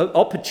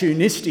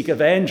opportunistic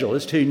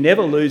evangelist who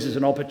never loses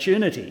an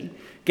opportunity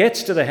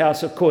gets to the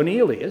house of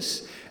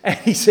Cornelius and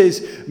he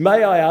says,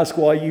 "May I ask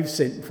why you've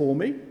sent for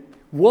me?"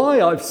 "Why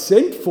I've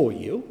sent for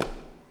you?"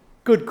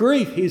 Good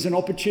grief, here's an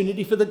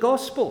opportunity for the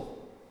gospel.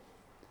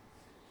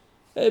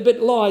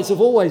 But lies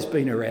have always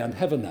been around,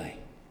 haven't they?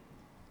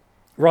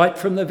 Right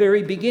from the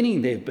very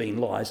beginning there have been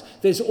lies.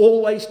 There's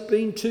always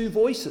been two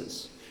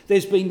voices.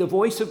 There's been the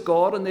voice of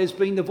God and there's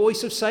been the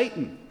voice of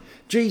Satan.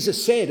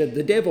 Jesus said of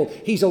the devil,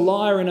 he's a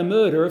liar and a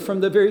murderer from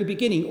the very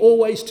beginning.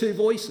 Always two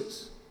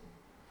voices.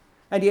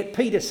 And yet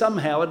Peter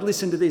somehow had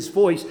listened to this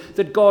voice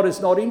that God is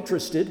not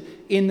interested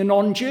in the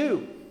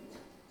non-Jew.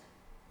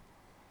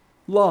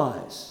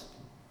 Lies.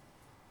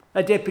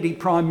 A deputy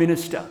prime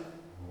minister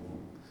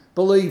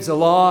believes a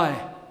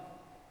lie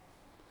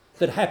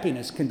that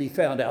happiness can be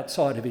found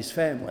outside of his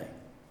family,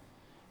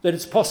 that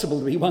it's possible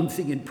to be one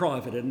thing in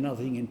private and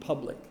another thing in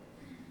public.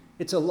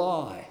 It's a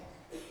lie.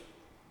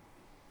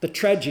 The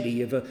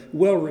tragedy of a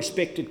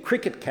well-respected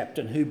cricket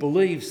captain who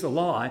believes the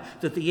lie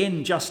that the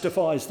end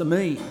justifies the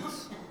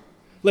means.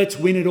 Let's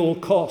win at all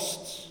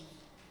costs.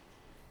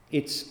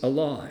 It's a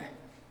lie.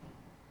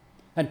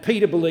 And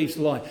Peter believes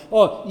the lie.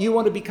 Oh, you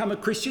want to become a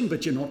Christian,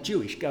 but you're not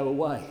Jewish, go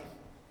away.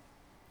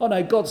 Oh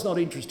no, God's not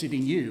interested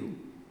in you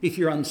if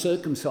you're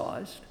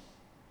uncircumcised.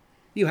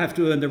 You have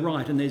to earn the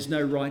right and there's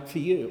no right for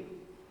you.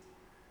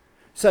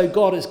 So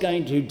God is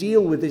going to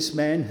deal with this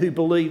man who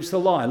believes the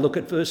lie. Look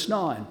at verse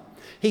 9.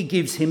 He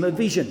gives him a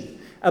vision.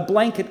 A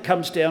blanket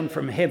comes down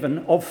from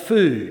heaven of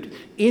food.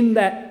 In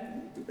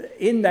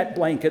that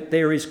blanket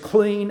there is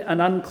clean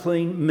and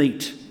unclean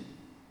meat.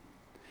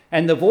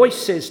 And the voice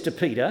says to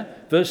Peter,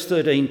 verse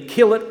 13,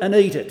 "Kill it and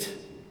eat it."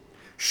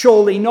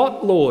 "Surely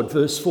not, Lord,"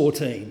 verse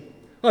 14.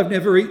 "I've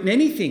never eaten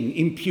anything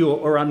impure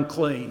or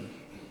unclean."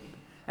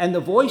 And the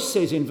voice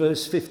says in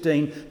verse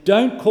 15,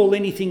 "Don't call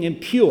anything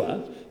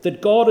impure that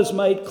God has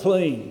made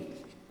clean."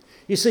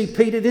 You see,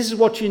 Peter, this is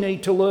what you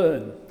need to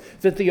learn,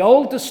 that the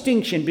old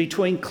distinction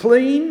between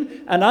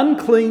clean and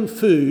unclean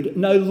food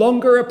no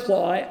longer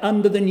apply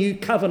under the new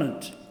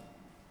covenant.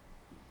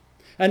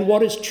 And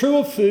what is true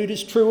of food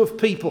is true of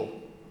people.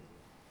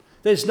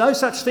 There's no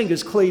such thing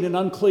as clean and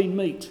unclean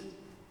meat.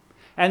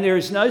 And there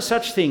is no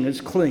such thing as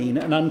clean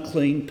and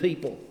unclean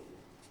people.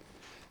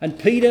 And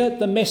Peter,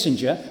 the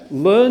messenger,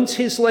 learns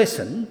his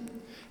lesson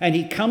and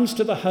he comes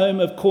to the home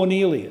of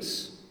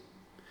Cornelius.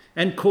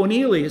 And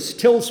Cornelius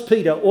tells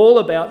Peter all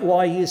about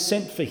why he is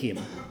sent for him.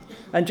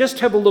 And just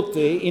have a look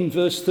there in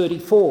verse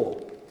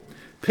 34.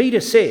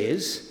 Peter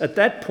says, at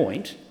that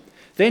point,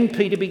 then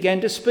Peter began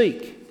to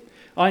speak.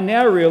 I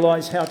now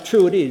realise how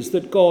true it is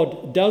that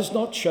God does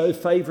not show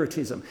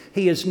favouritism.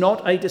 He is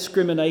not a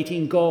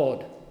discriminating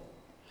God.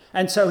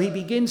 And so he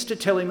begins to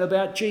tell him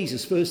about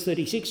Jesus. Verse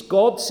 36,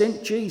 God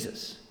sent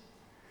Jesus.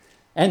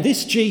 And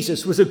this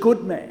Jesus was a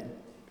good man.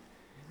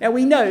 Now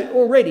we know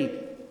already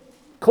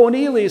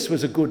Cornelius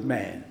was a good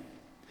man.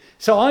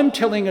 So I'm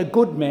telling a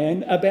good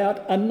man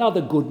about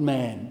another good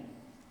man.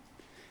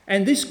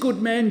 And this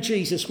good man,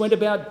 Jesus, went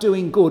about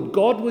doing good.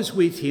 God was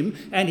with him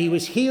and he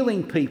was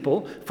healing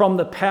people from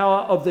the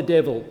power of the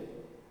devil.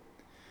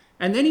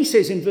 And then he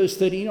says in verse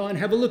 39,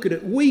 have a look at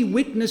it. We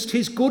witnessed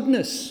his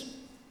goodness.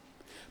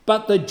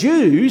 But the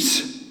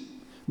Jews,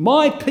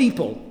 my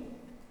people,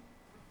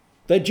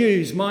 the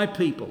Jews, my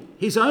people,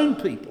 his own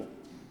people,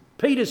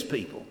 Peter's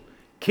people,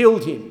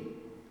 killed him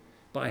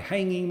by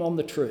hanging him on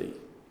the tree.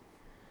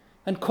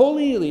 And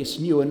Cornelius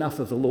knew enough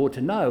of the law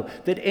to know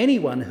that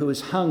anyone who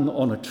was hung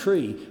on a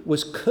tree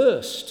was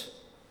cursed.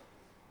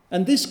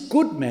 And this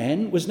good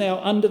man was now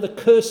under the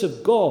curse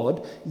of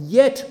God,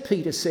 yet,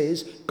 Peter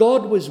says,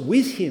 God was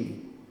with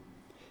him.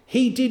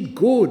 He did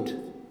good.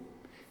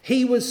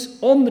 He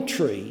was on the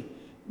tree,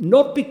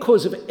 not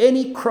because of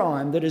any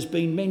crime that has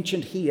been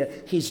mentioned here.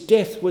 His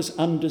death was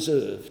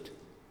undeserved.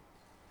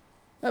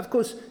 Now, of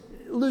course,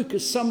 Luke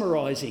is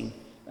summarising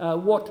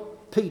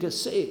what Peter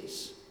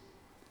says.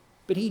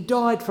 But he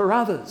died for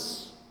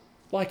others,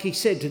 like he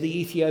said to the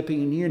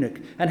Ethiopian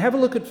eunuch. And have a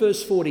look at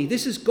verse 40.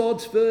 This is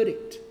God's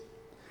verdict.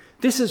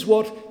 This is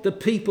what the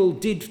people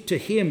did to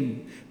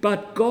him.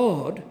 But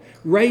God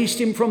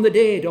raised him from the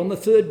dead on the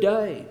third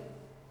day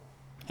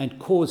and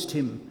caused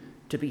him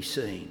to be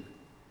seen.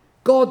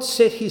 God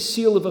set his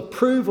seal of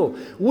approval.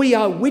 We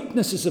are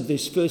witnesses of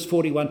this, verse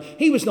 41.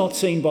 He was not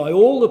seen by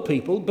all the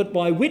people, but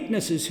by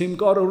witnesses whom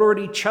God had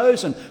already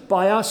chosen,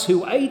 by us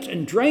who ate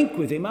and drank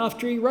with him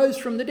after he rose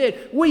from the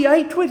dead. We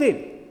ate with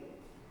him.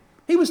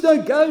 He was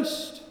no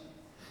ghost.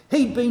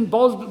 He'd been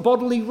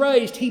bodily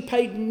raised. He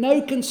paid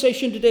no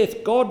concession to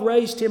death. God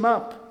raised him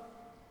up.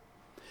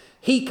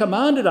 He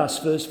commanded us,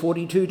 verse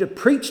 42, to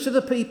preach to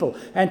the people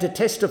and to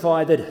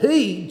testify that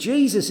he,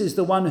 Jesus, is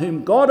the one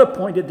whom God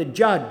appointed the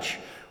judge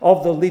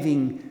of the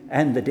living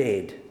and the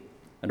dead.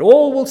 And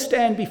all will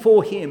stand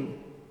before him.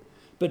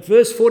 But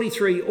verse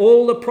 43,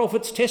 all the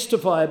prophets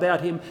testify about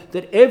him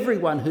that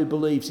everyone who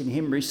believes in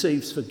him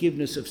receives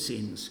forgiveness of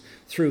sins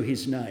through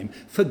his name.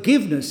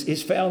 Forgiveness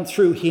is found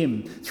through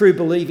him, through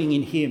believing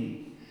in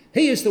him.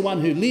 He is the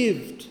one who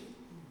lived.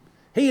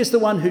 He is the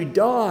one who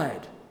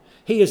died.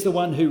 He is the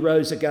one who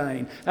rose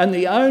again. And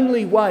the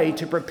only way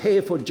to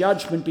prepare for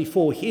judgment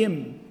before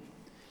him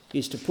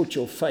is to put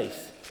your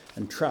faith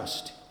and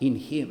trust in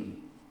him.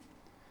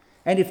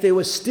 And if there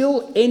was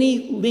still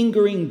any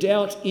lingering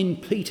doubt in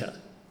Peter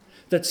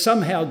that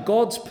somehow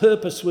God's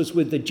purpose was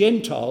with the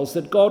Gentiles,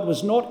 that God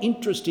was not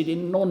interested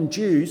in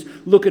non-Jews,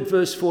 look at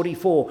verse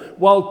 44.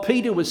 While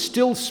Peter was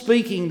still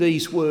speaking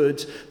these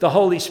words, the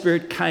Holy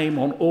Spirit came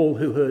on all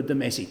who heard the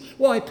message.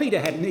 Why, Peter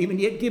hadn't even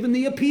yet given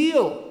the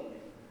appeal.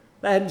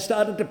 They hadn't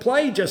started to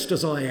play Just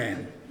As I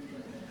Am.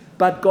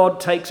 But God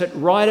takes it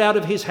right out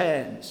of his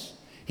hands.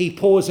 He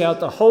pours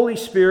out the Holy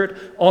Spirit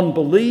on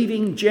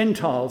believing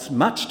Gentiles,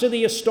 much to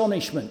the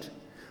astonishment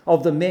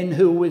of the men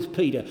who were with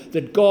Peter,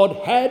 that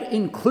God had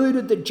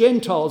included the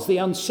Gentiles, the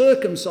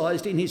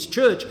uncircumcised, in his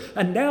church,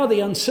 and now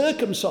the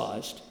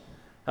uncircumcised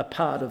are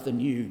part of the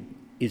new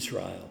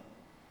Israel.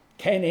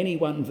 Can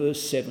anyone,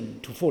 verse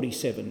 7 to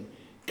 47,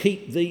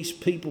 keep these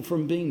people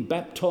from being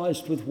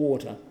baptised with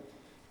water?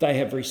 They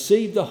have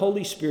received the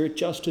Holy Spirit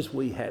just as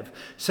we have.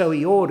 So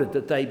he ordered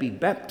that they be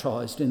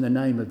baptised in the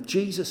name of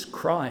Jesus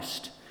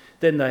Christ.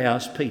 Then they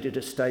asked Peter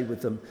to stay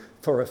with them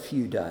for a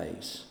few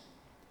days.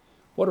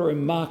 What a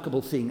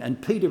remarkable thing.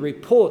 And Peter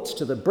reports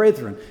to the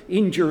brethren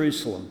in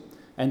Jerusalem,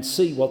 and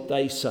see what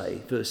they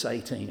say, verse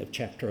 18 of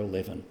chapter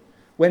 11.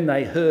 When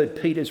they heard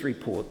Peter's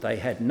report, they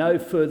had no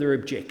further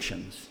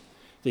objections,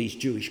 these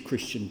Jewish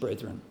Christian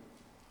brethren.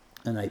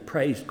 And they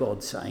praised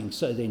God, saying,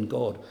 so then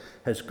God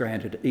has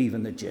granted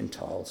even the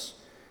Gentiles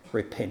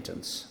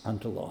repentance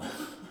unto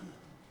life.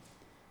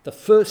 The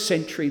first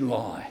century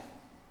lie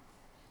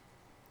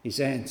is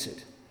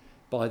answered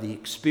by the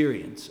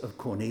experience of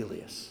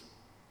Cornelius.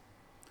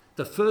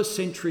 The first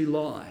century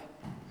lie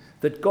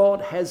that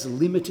God has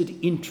limited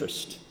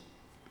interest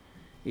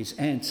is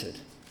answered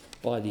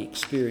by the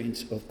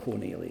experience of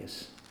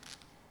Cornelius.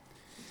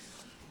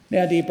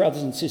 Now, dear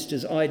brothers and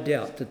sisters, I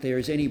doubt that there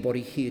is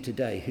anybody here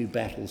today who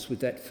battles with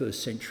that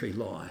first century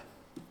lie.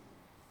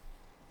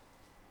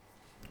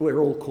 We're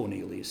all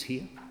Cornelius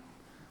here.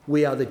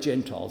 We are the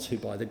Gentiles who,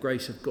 by the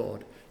grace of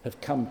God,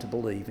 have come to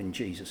believe in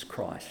Jesus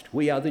Christ.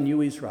 We are the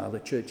new Israel, the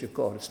Church of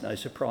God. It's no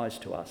surprise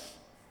to us.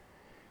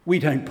 We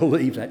don't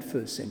believe that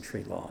first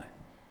century lie.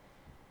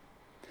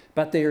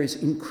 But there is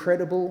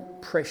incredible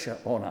pressure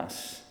on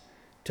us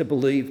to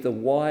believe the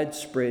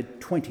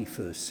widespread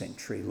 21st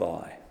century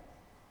lie,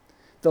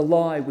 the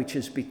lie which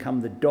has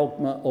become the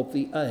dogma of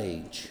the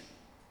age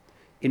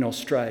in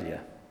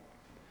Australia.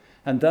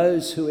 And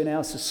those who in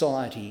our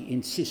society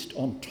insist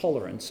on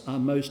tolerance are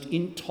most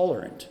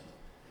intolerant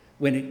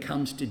when it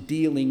comes to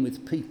dealing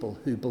with people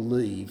who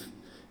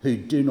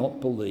do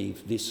not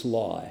believe this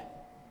lie.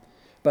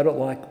 But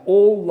like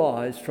all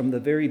lies from the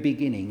very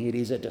beginning, it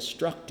is a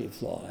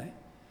destructive lie.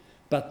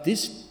 But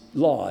this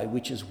lie,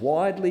 which is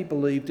widely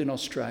believed in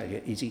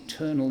Australia, is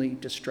eternally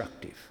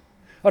destructive.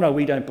 Oh no,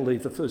 we don't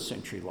believe the first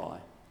century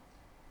lie.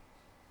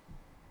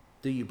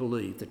 Do you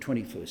believe the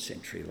 21st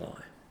century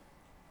lie?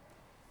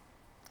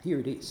 Here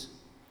it is.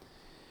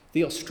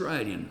 The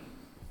Australian,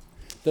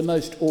 the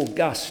most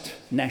august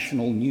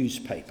national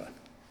newspaper.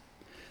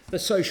 The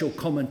social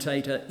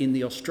commentator in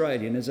The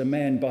Australian is a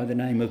man by the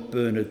name of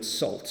Bernard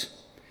Salt.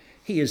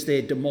 He is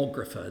their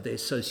demographer, their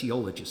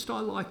sociologist.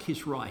 I like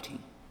his writing.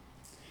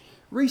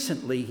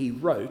 Recently he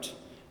wrote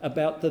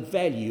about the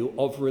value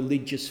of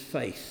religious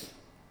faith,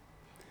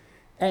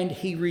 and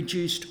he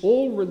reduced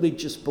all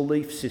religious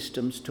belief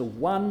systems to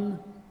one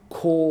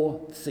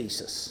core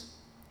thesis.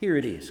 Here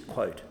it is,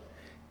 quote,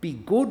 "Be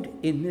good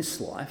in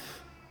this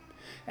life,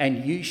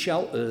 and you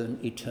shall earn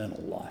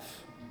eternal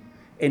life."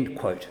 End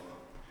quote.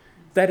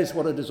 That is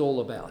what it is all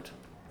about.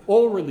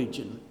 All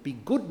religion, be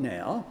good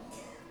now,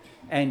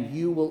 and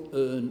you will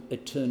earn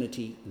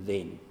eternity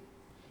then.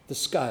 The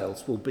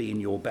scales will be in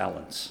your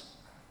balance.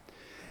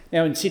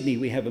 Now in Sydney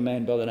we have a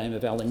man by the name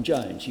of Alan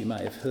Jones. You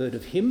may have heard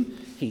of him.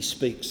 He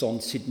speaks on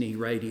Sydney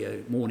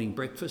radio morning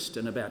breakfast,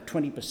 and about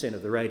 20%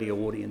 of the radio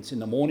audience in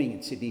the morning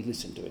in Sydney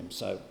listen to him.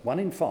 So 1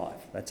 in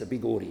 5, that's a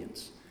big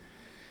audience.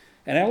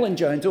 And Alan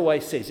Jones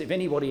always says, if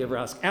anybody ever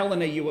asks,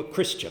 "Alan, are you a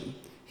Christian?"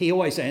 he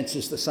always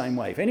answers the same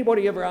way. If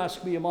anybody ever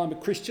asks me if I'm a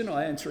Christian,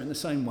 I answer in the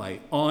same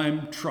way.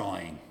 I'm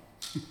trying.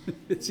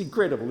 It's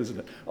incredible, isn't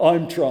it?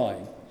 I'm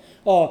trying.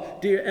 Oh,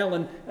 dear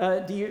Alan,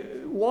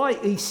 why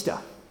Easter?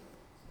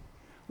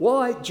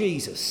 Why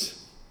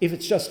Jesus, if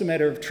it's just a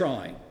matter of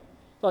trying?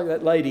 Like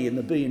that lady in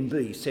the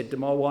B&B said to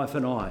my wife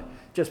and I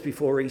just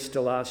before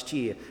Easter last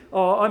year,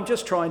 "Oh, I'm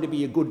just trying to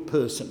be a good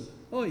person."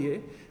 Oh yeah?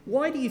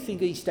 Why do you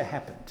think Easter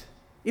happened?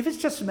 If it's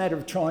just a matter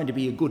of trying to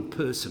be a good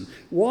person,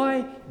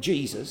 why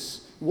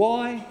Jesus?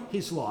 Why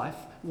his life?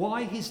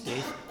 Why his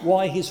death?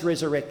 Why his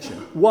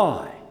resurrection?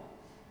 Why?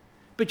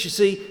 But you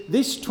see,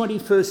 this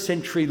 21st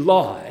century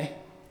lie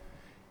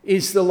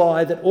is the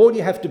lie that all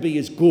you have to be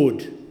is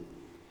good.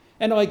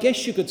 And I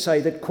guess you could say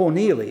that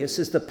Cornelius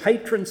is the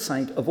patron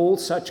saint of all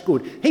such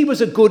good. He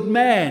was a good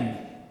man.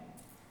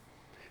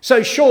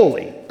 So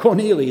surely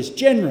Cornelius,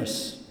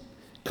 generous,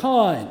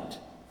 kind,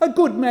 a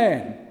good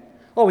man.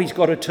 Oh, he's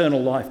got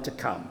eternal life to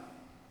come.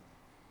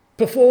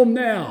 Perform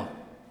now,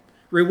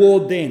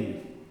 reward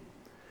then.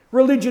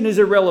 Religion is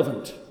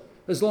irrelevant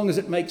as long as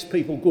it makes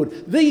people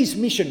good. These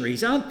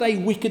missionaries, aren't they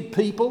wicked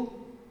people?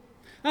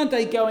 Aren't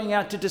they going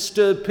out to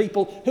disturb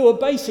people who are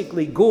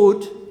basically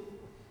good?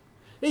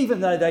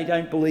 Even though they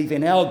don't believe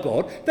in our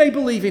God, they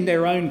believe in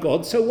their own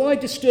God, so why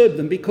disturb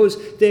them? Because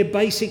they're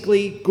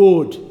basically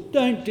good.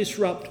 Don't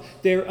disrupt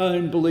their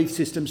own belief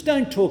systems.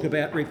 Don't talk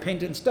about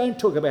repentance. Don't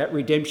talk about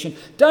redemption.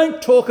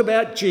 Don't talk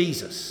about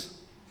Jesus.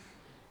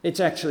 It's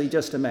actually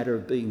just a matter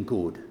of being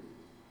good.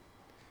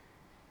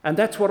 And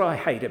that's what I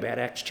hate about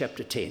Acts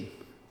chapter 10.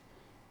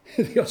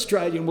 The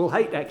Australian will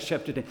hate Acts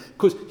chapter 10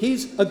 because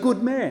he's a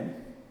good man.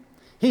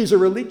 He's a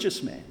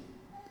religious man.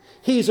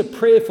 He's a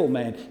prayerful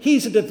man.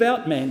 He's a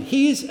devout man.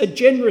 He's a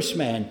generous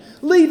man.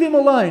 Leave him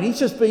alone. He's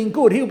just being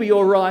good. He'll be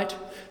all right.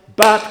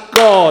 But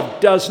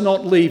God does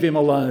not leave him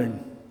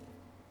alone.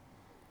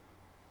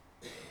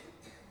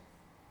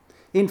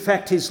 In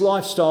fact, his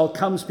lifestyle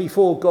comes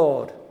before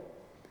God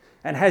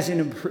and has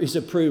his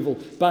approval,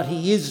 but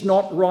he is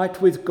not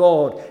right with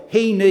God.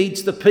 He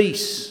needs the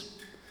peace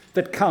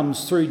that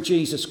comes through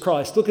Jesus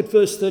Christ. Look at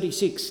verse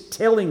 36,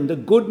 telling the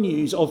good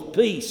news of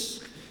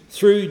peace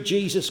through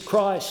Jesus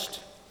Christ,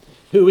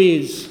 who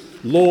is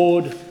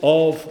Lord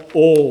of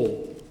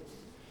all.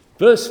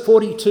 Verse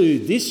 42,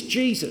 this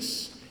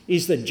Jesus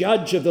is the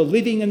judge of the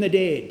living and the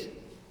dead.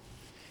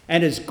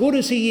 And as good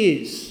as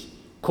he is,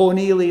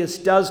 Cornelius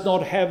does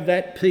not have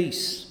that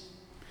peace.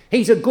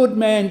 He's a good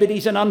man, but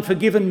he's an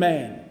unforgiven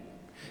man.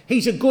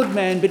 He's a good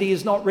man, but he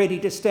is not ready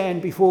to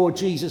stand before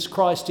Jesus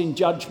Christ in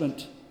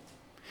judgment.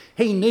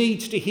 He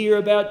needs to hear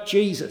about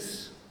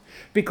Jesus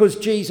because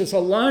Jesus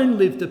alone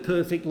lived a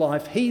perfect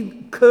life.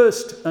 He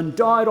cursed and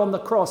died on the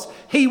cross.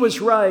 He was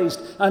raised,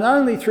 and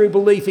only through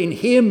belief in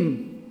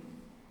him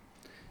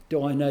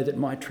do I know that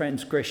my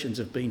transgressions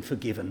have been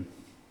forgiven.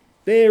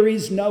 There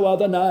is no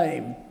other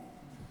name.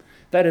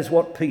 That is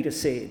what Peter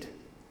said.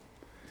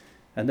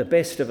 And the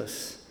best of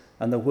us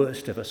and the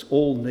worst of us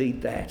all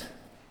need that.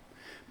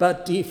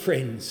 But dear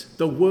friends,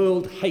 the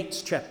world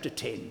hates chapter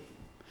 10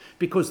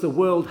 because the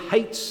world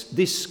hates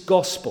this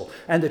gospel.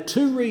 And the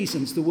two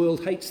reasons the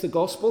world hates the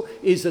gospel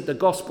is that the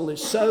gospel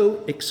is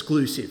so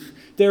exclusive.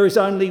 There is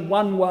only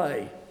one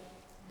way.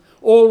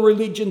 All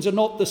religions are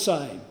not the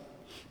same.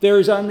 There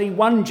is only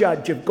one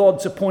judge of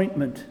God's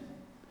appointment.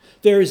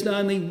 There is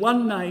only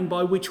one name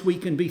by which we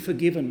can be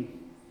forgiven.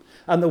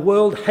 And the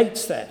world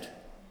hates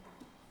that.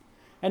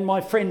 And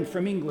my friend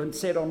from England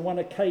said on one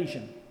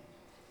occasion,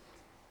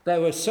 they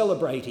were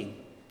celebrating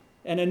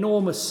an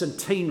enormous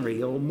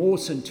centenary or more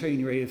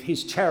centenary of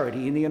his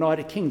charity in the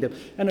United Kingdom,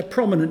 and a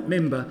prominent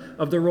member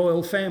of the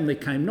royal family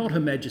came, not Her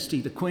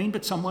Majesty the Queen,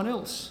 but someone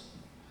else.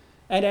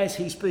 And as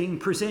he's being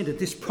presented,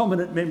 this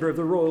prominent member of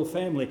the royal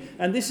family,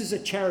 and this is a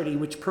charity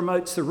which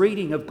promotes the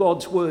reading of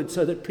God's word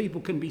so that people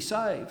can be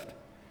saved.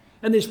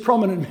 And this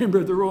prominent member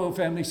of the royal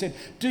family said,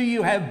 "Do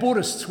you have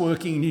Buddhists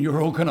working in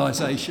your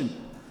organisation?"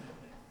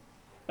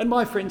 And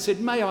my friend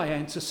said, "May I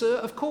answer, sir?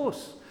 Of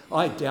course.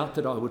 I doubt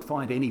that I would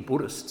find any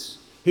Buddhists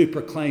who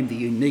proclaim the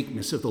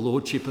uniqueness of the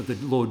Lordship of the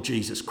Lord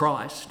Jesus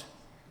Christ."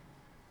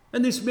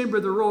 And this member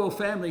of the royal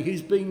family,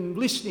 who's been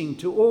listening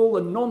to all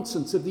the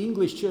nonsense of the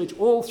English church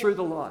all through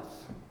the life,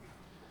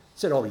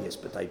 said, "Oh yes,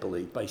 but they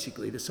believe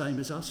basically the same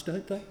as us,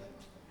 don't they?"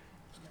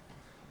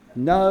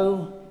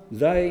 No,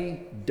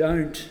 they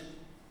don't.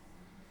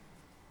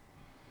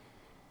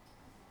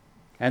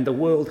 And the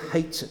world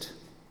hates it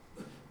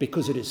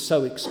because it is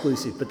so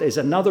exclusive. But there's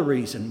another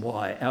reason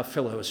why our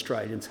fellow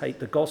Australians hate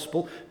the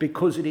gospel,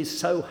 because it is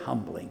so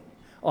humbling.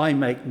 I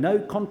make no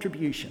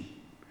contribution.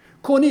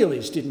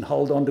 Cornelius didn't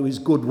hold on to his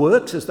good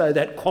works as though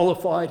that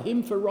qualified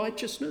him for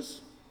righteousness.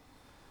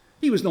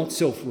 He was not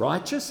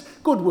self-righteous.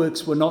 Good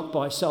works were not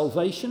by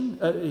salvation,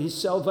 his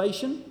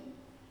salvation.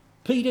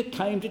 Peter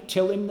came to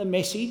tell him the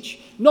message,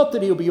 not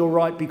that he'll be all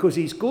right because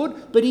he's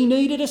good, but he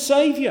needed a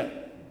saviour.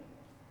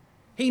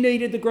 He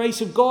needed the grace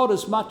of God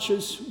as much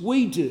as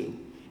we do,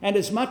 and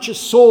as much as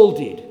Saul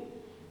did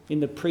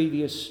in the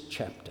previous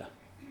chapter.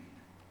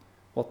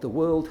 What the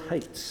world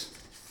hates.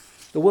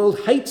 The world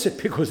hates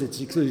it because it's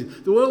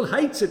exclusive. The world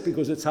hates it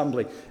because it's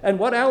humbling. And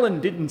what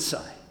Alan didn't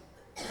say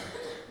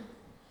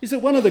is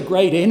that one of the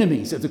great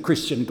enemies of the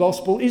Christian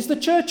gospel is the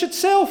church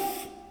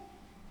itself.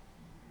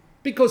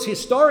 Because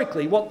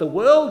historically, what the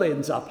world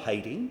ends up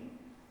hating,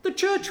 the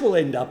church will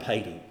end up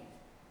hating.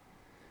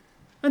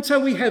 And so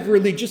we have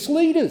religious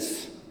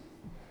leaders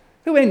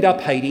who end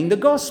up hating the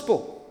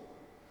gospel.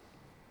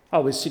 I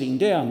was sitting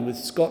down with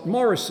Scott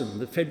Morrison,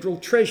 the Federal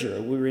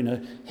Treasurer. We were in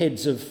a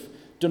Heads of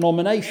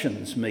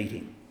Denominations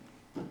meeting.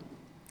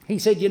 He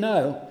said,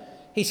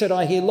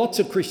 I hear lots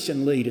of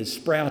Christian leaders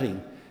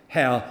sprouting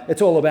how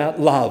it's all about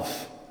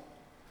love.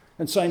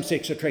 And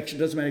same-sex attraction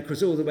doesn't matter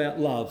because it's all about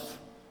love.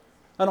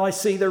 And I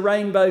see the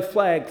rainbow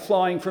flag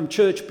flying from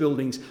church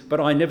buildings, but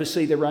I never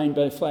see the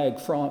rainbow flag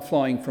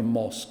flying from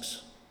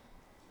mosques.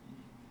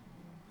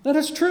 That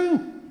is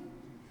true.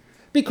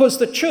 Because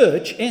the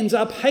church ends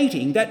up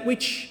hating that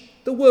which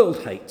the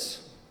world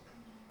hates.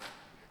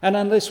 And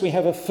unless we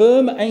have a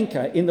firm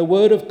anchor in the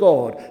Word of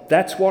God,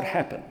 that's what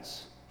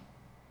happens.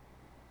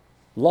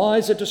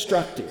 Lies are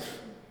destructive.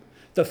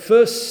 The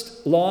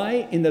first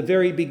lie in the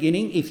very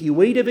beginning, if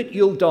you eat of it,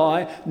 you'll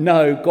die.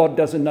 No, God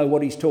doesn't know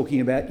what he's talking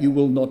about. You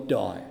will not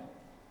die.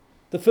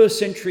 The first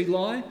century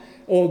lie,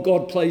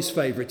 God plays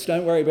favourites.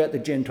 Don't worry about the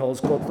Gentiles.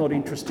 God's not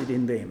interested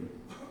in them.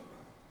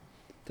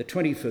 The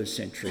 21st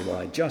century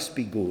lie, just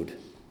be good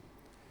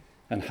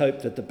and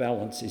hope that the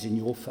balance is in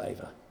your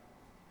favour.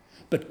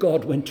 But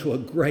God went to a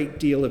great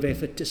deal of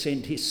effort to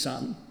send his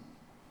Son,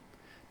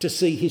 to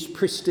see his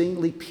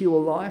pristinely pure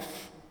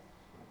life,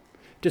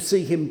 to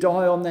see him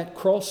die on that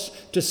cross,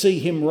 to see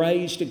him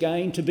raised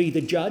again to be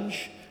the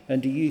judge.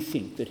 And do you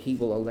think that he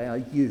will allow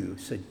you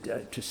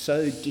to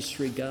so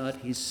disregard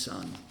his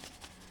Son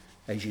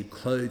as you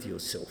clothe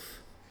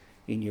yourself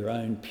in your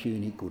own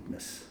puny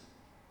goodness?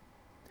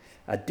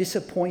 A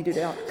disappointed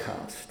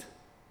outcast,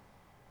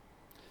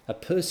 a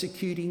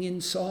persecuting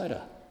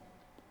insider,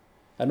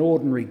 an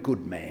ordinary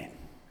good man.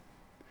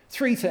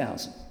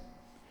 3,000,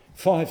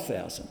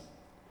 5,000.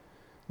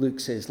 Luke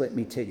says, let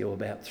me tell you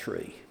about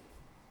 3.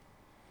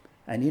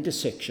 An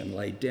intersection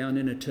laid down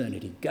in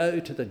eternity. Go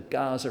to the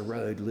Gaza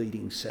road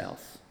leading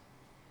south,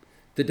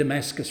 the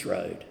Damascus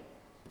road.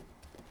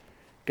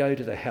 Go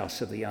to the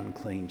house of the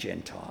unclean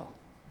Gentile.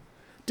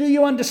 Do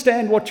you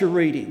understand what you're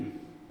reading?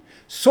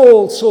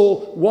 Saul,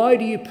 Saul, why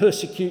do you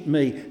persecute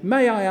me?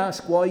 May I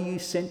ask why you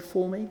sent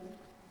for me?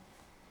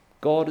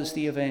 God is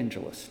the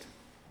evangelist.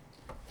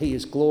 He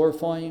is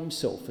glorifying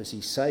himself as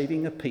he's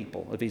saving a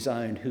people of his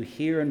own who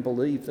hear and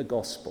believe the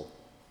gospel,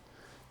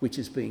 which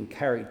is being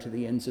carried to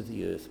the ends of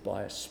the earth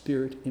by a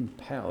Spirit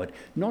empowered.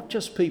 Not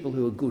just people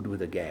who are good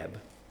with a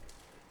gab,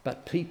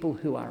 but people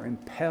who are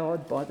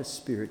empowered by the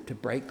Spirit to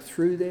break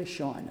through their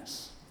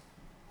shyness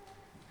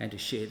and to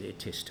share their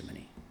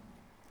testimony.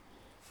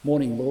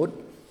 Morning, Lord.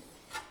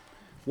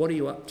 What are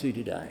you up to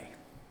today?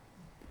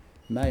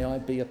 May I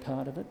be a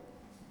part of it?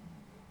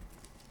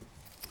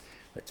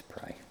 Let's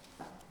pray.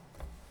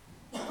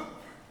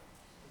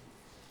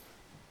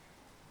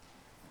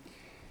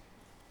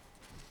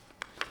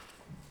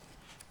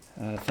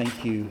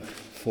 Thank you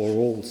for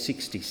all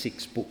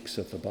 66 books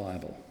of the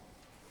Bible.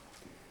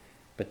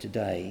 But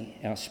today,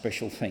 our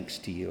special thanks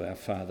to you, our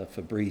Father,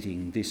 for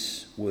breathing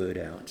this word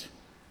out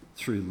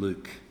through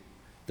Luke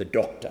the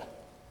doctor,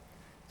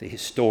 the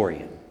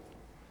historian,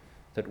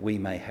 that we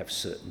may have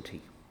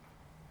certainty.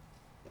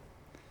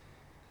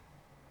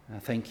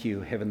 Thank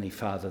you, Heavenly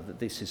Father, that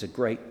this is a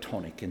great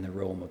tonic in the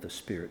realm of the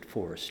Spirit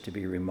for us to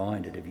be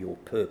reminded of your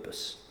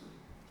purpose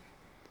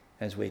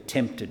as we're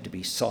tempted to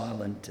be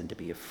silent and to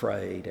be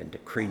afraid and to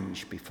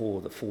cringe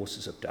before the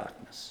forces of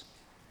darkness.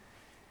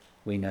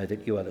 We know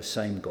that you are the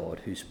same God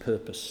whose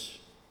purpose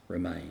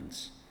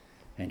remains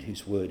and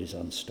whose word is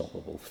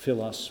unstoppable.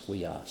 Fill us,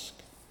 we ask,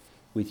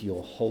 with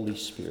your Holy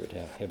Spirit,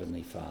 our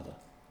Heavenly Father,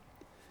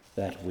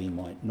 that we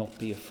might not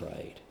be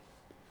afraid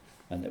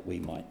and that we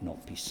might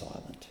not be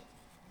silent.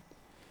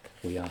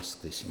 We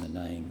ask this in the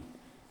name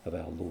of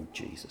our Lord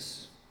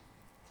Jesus.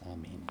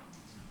 Amen.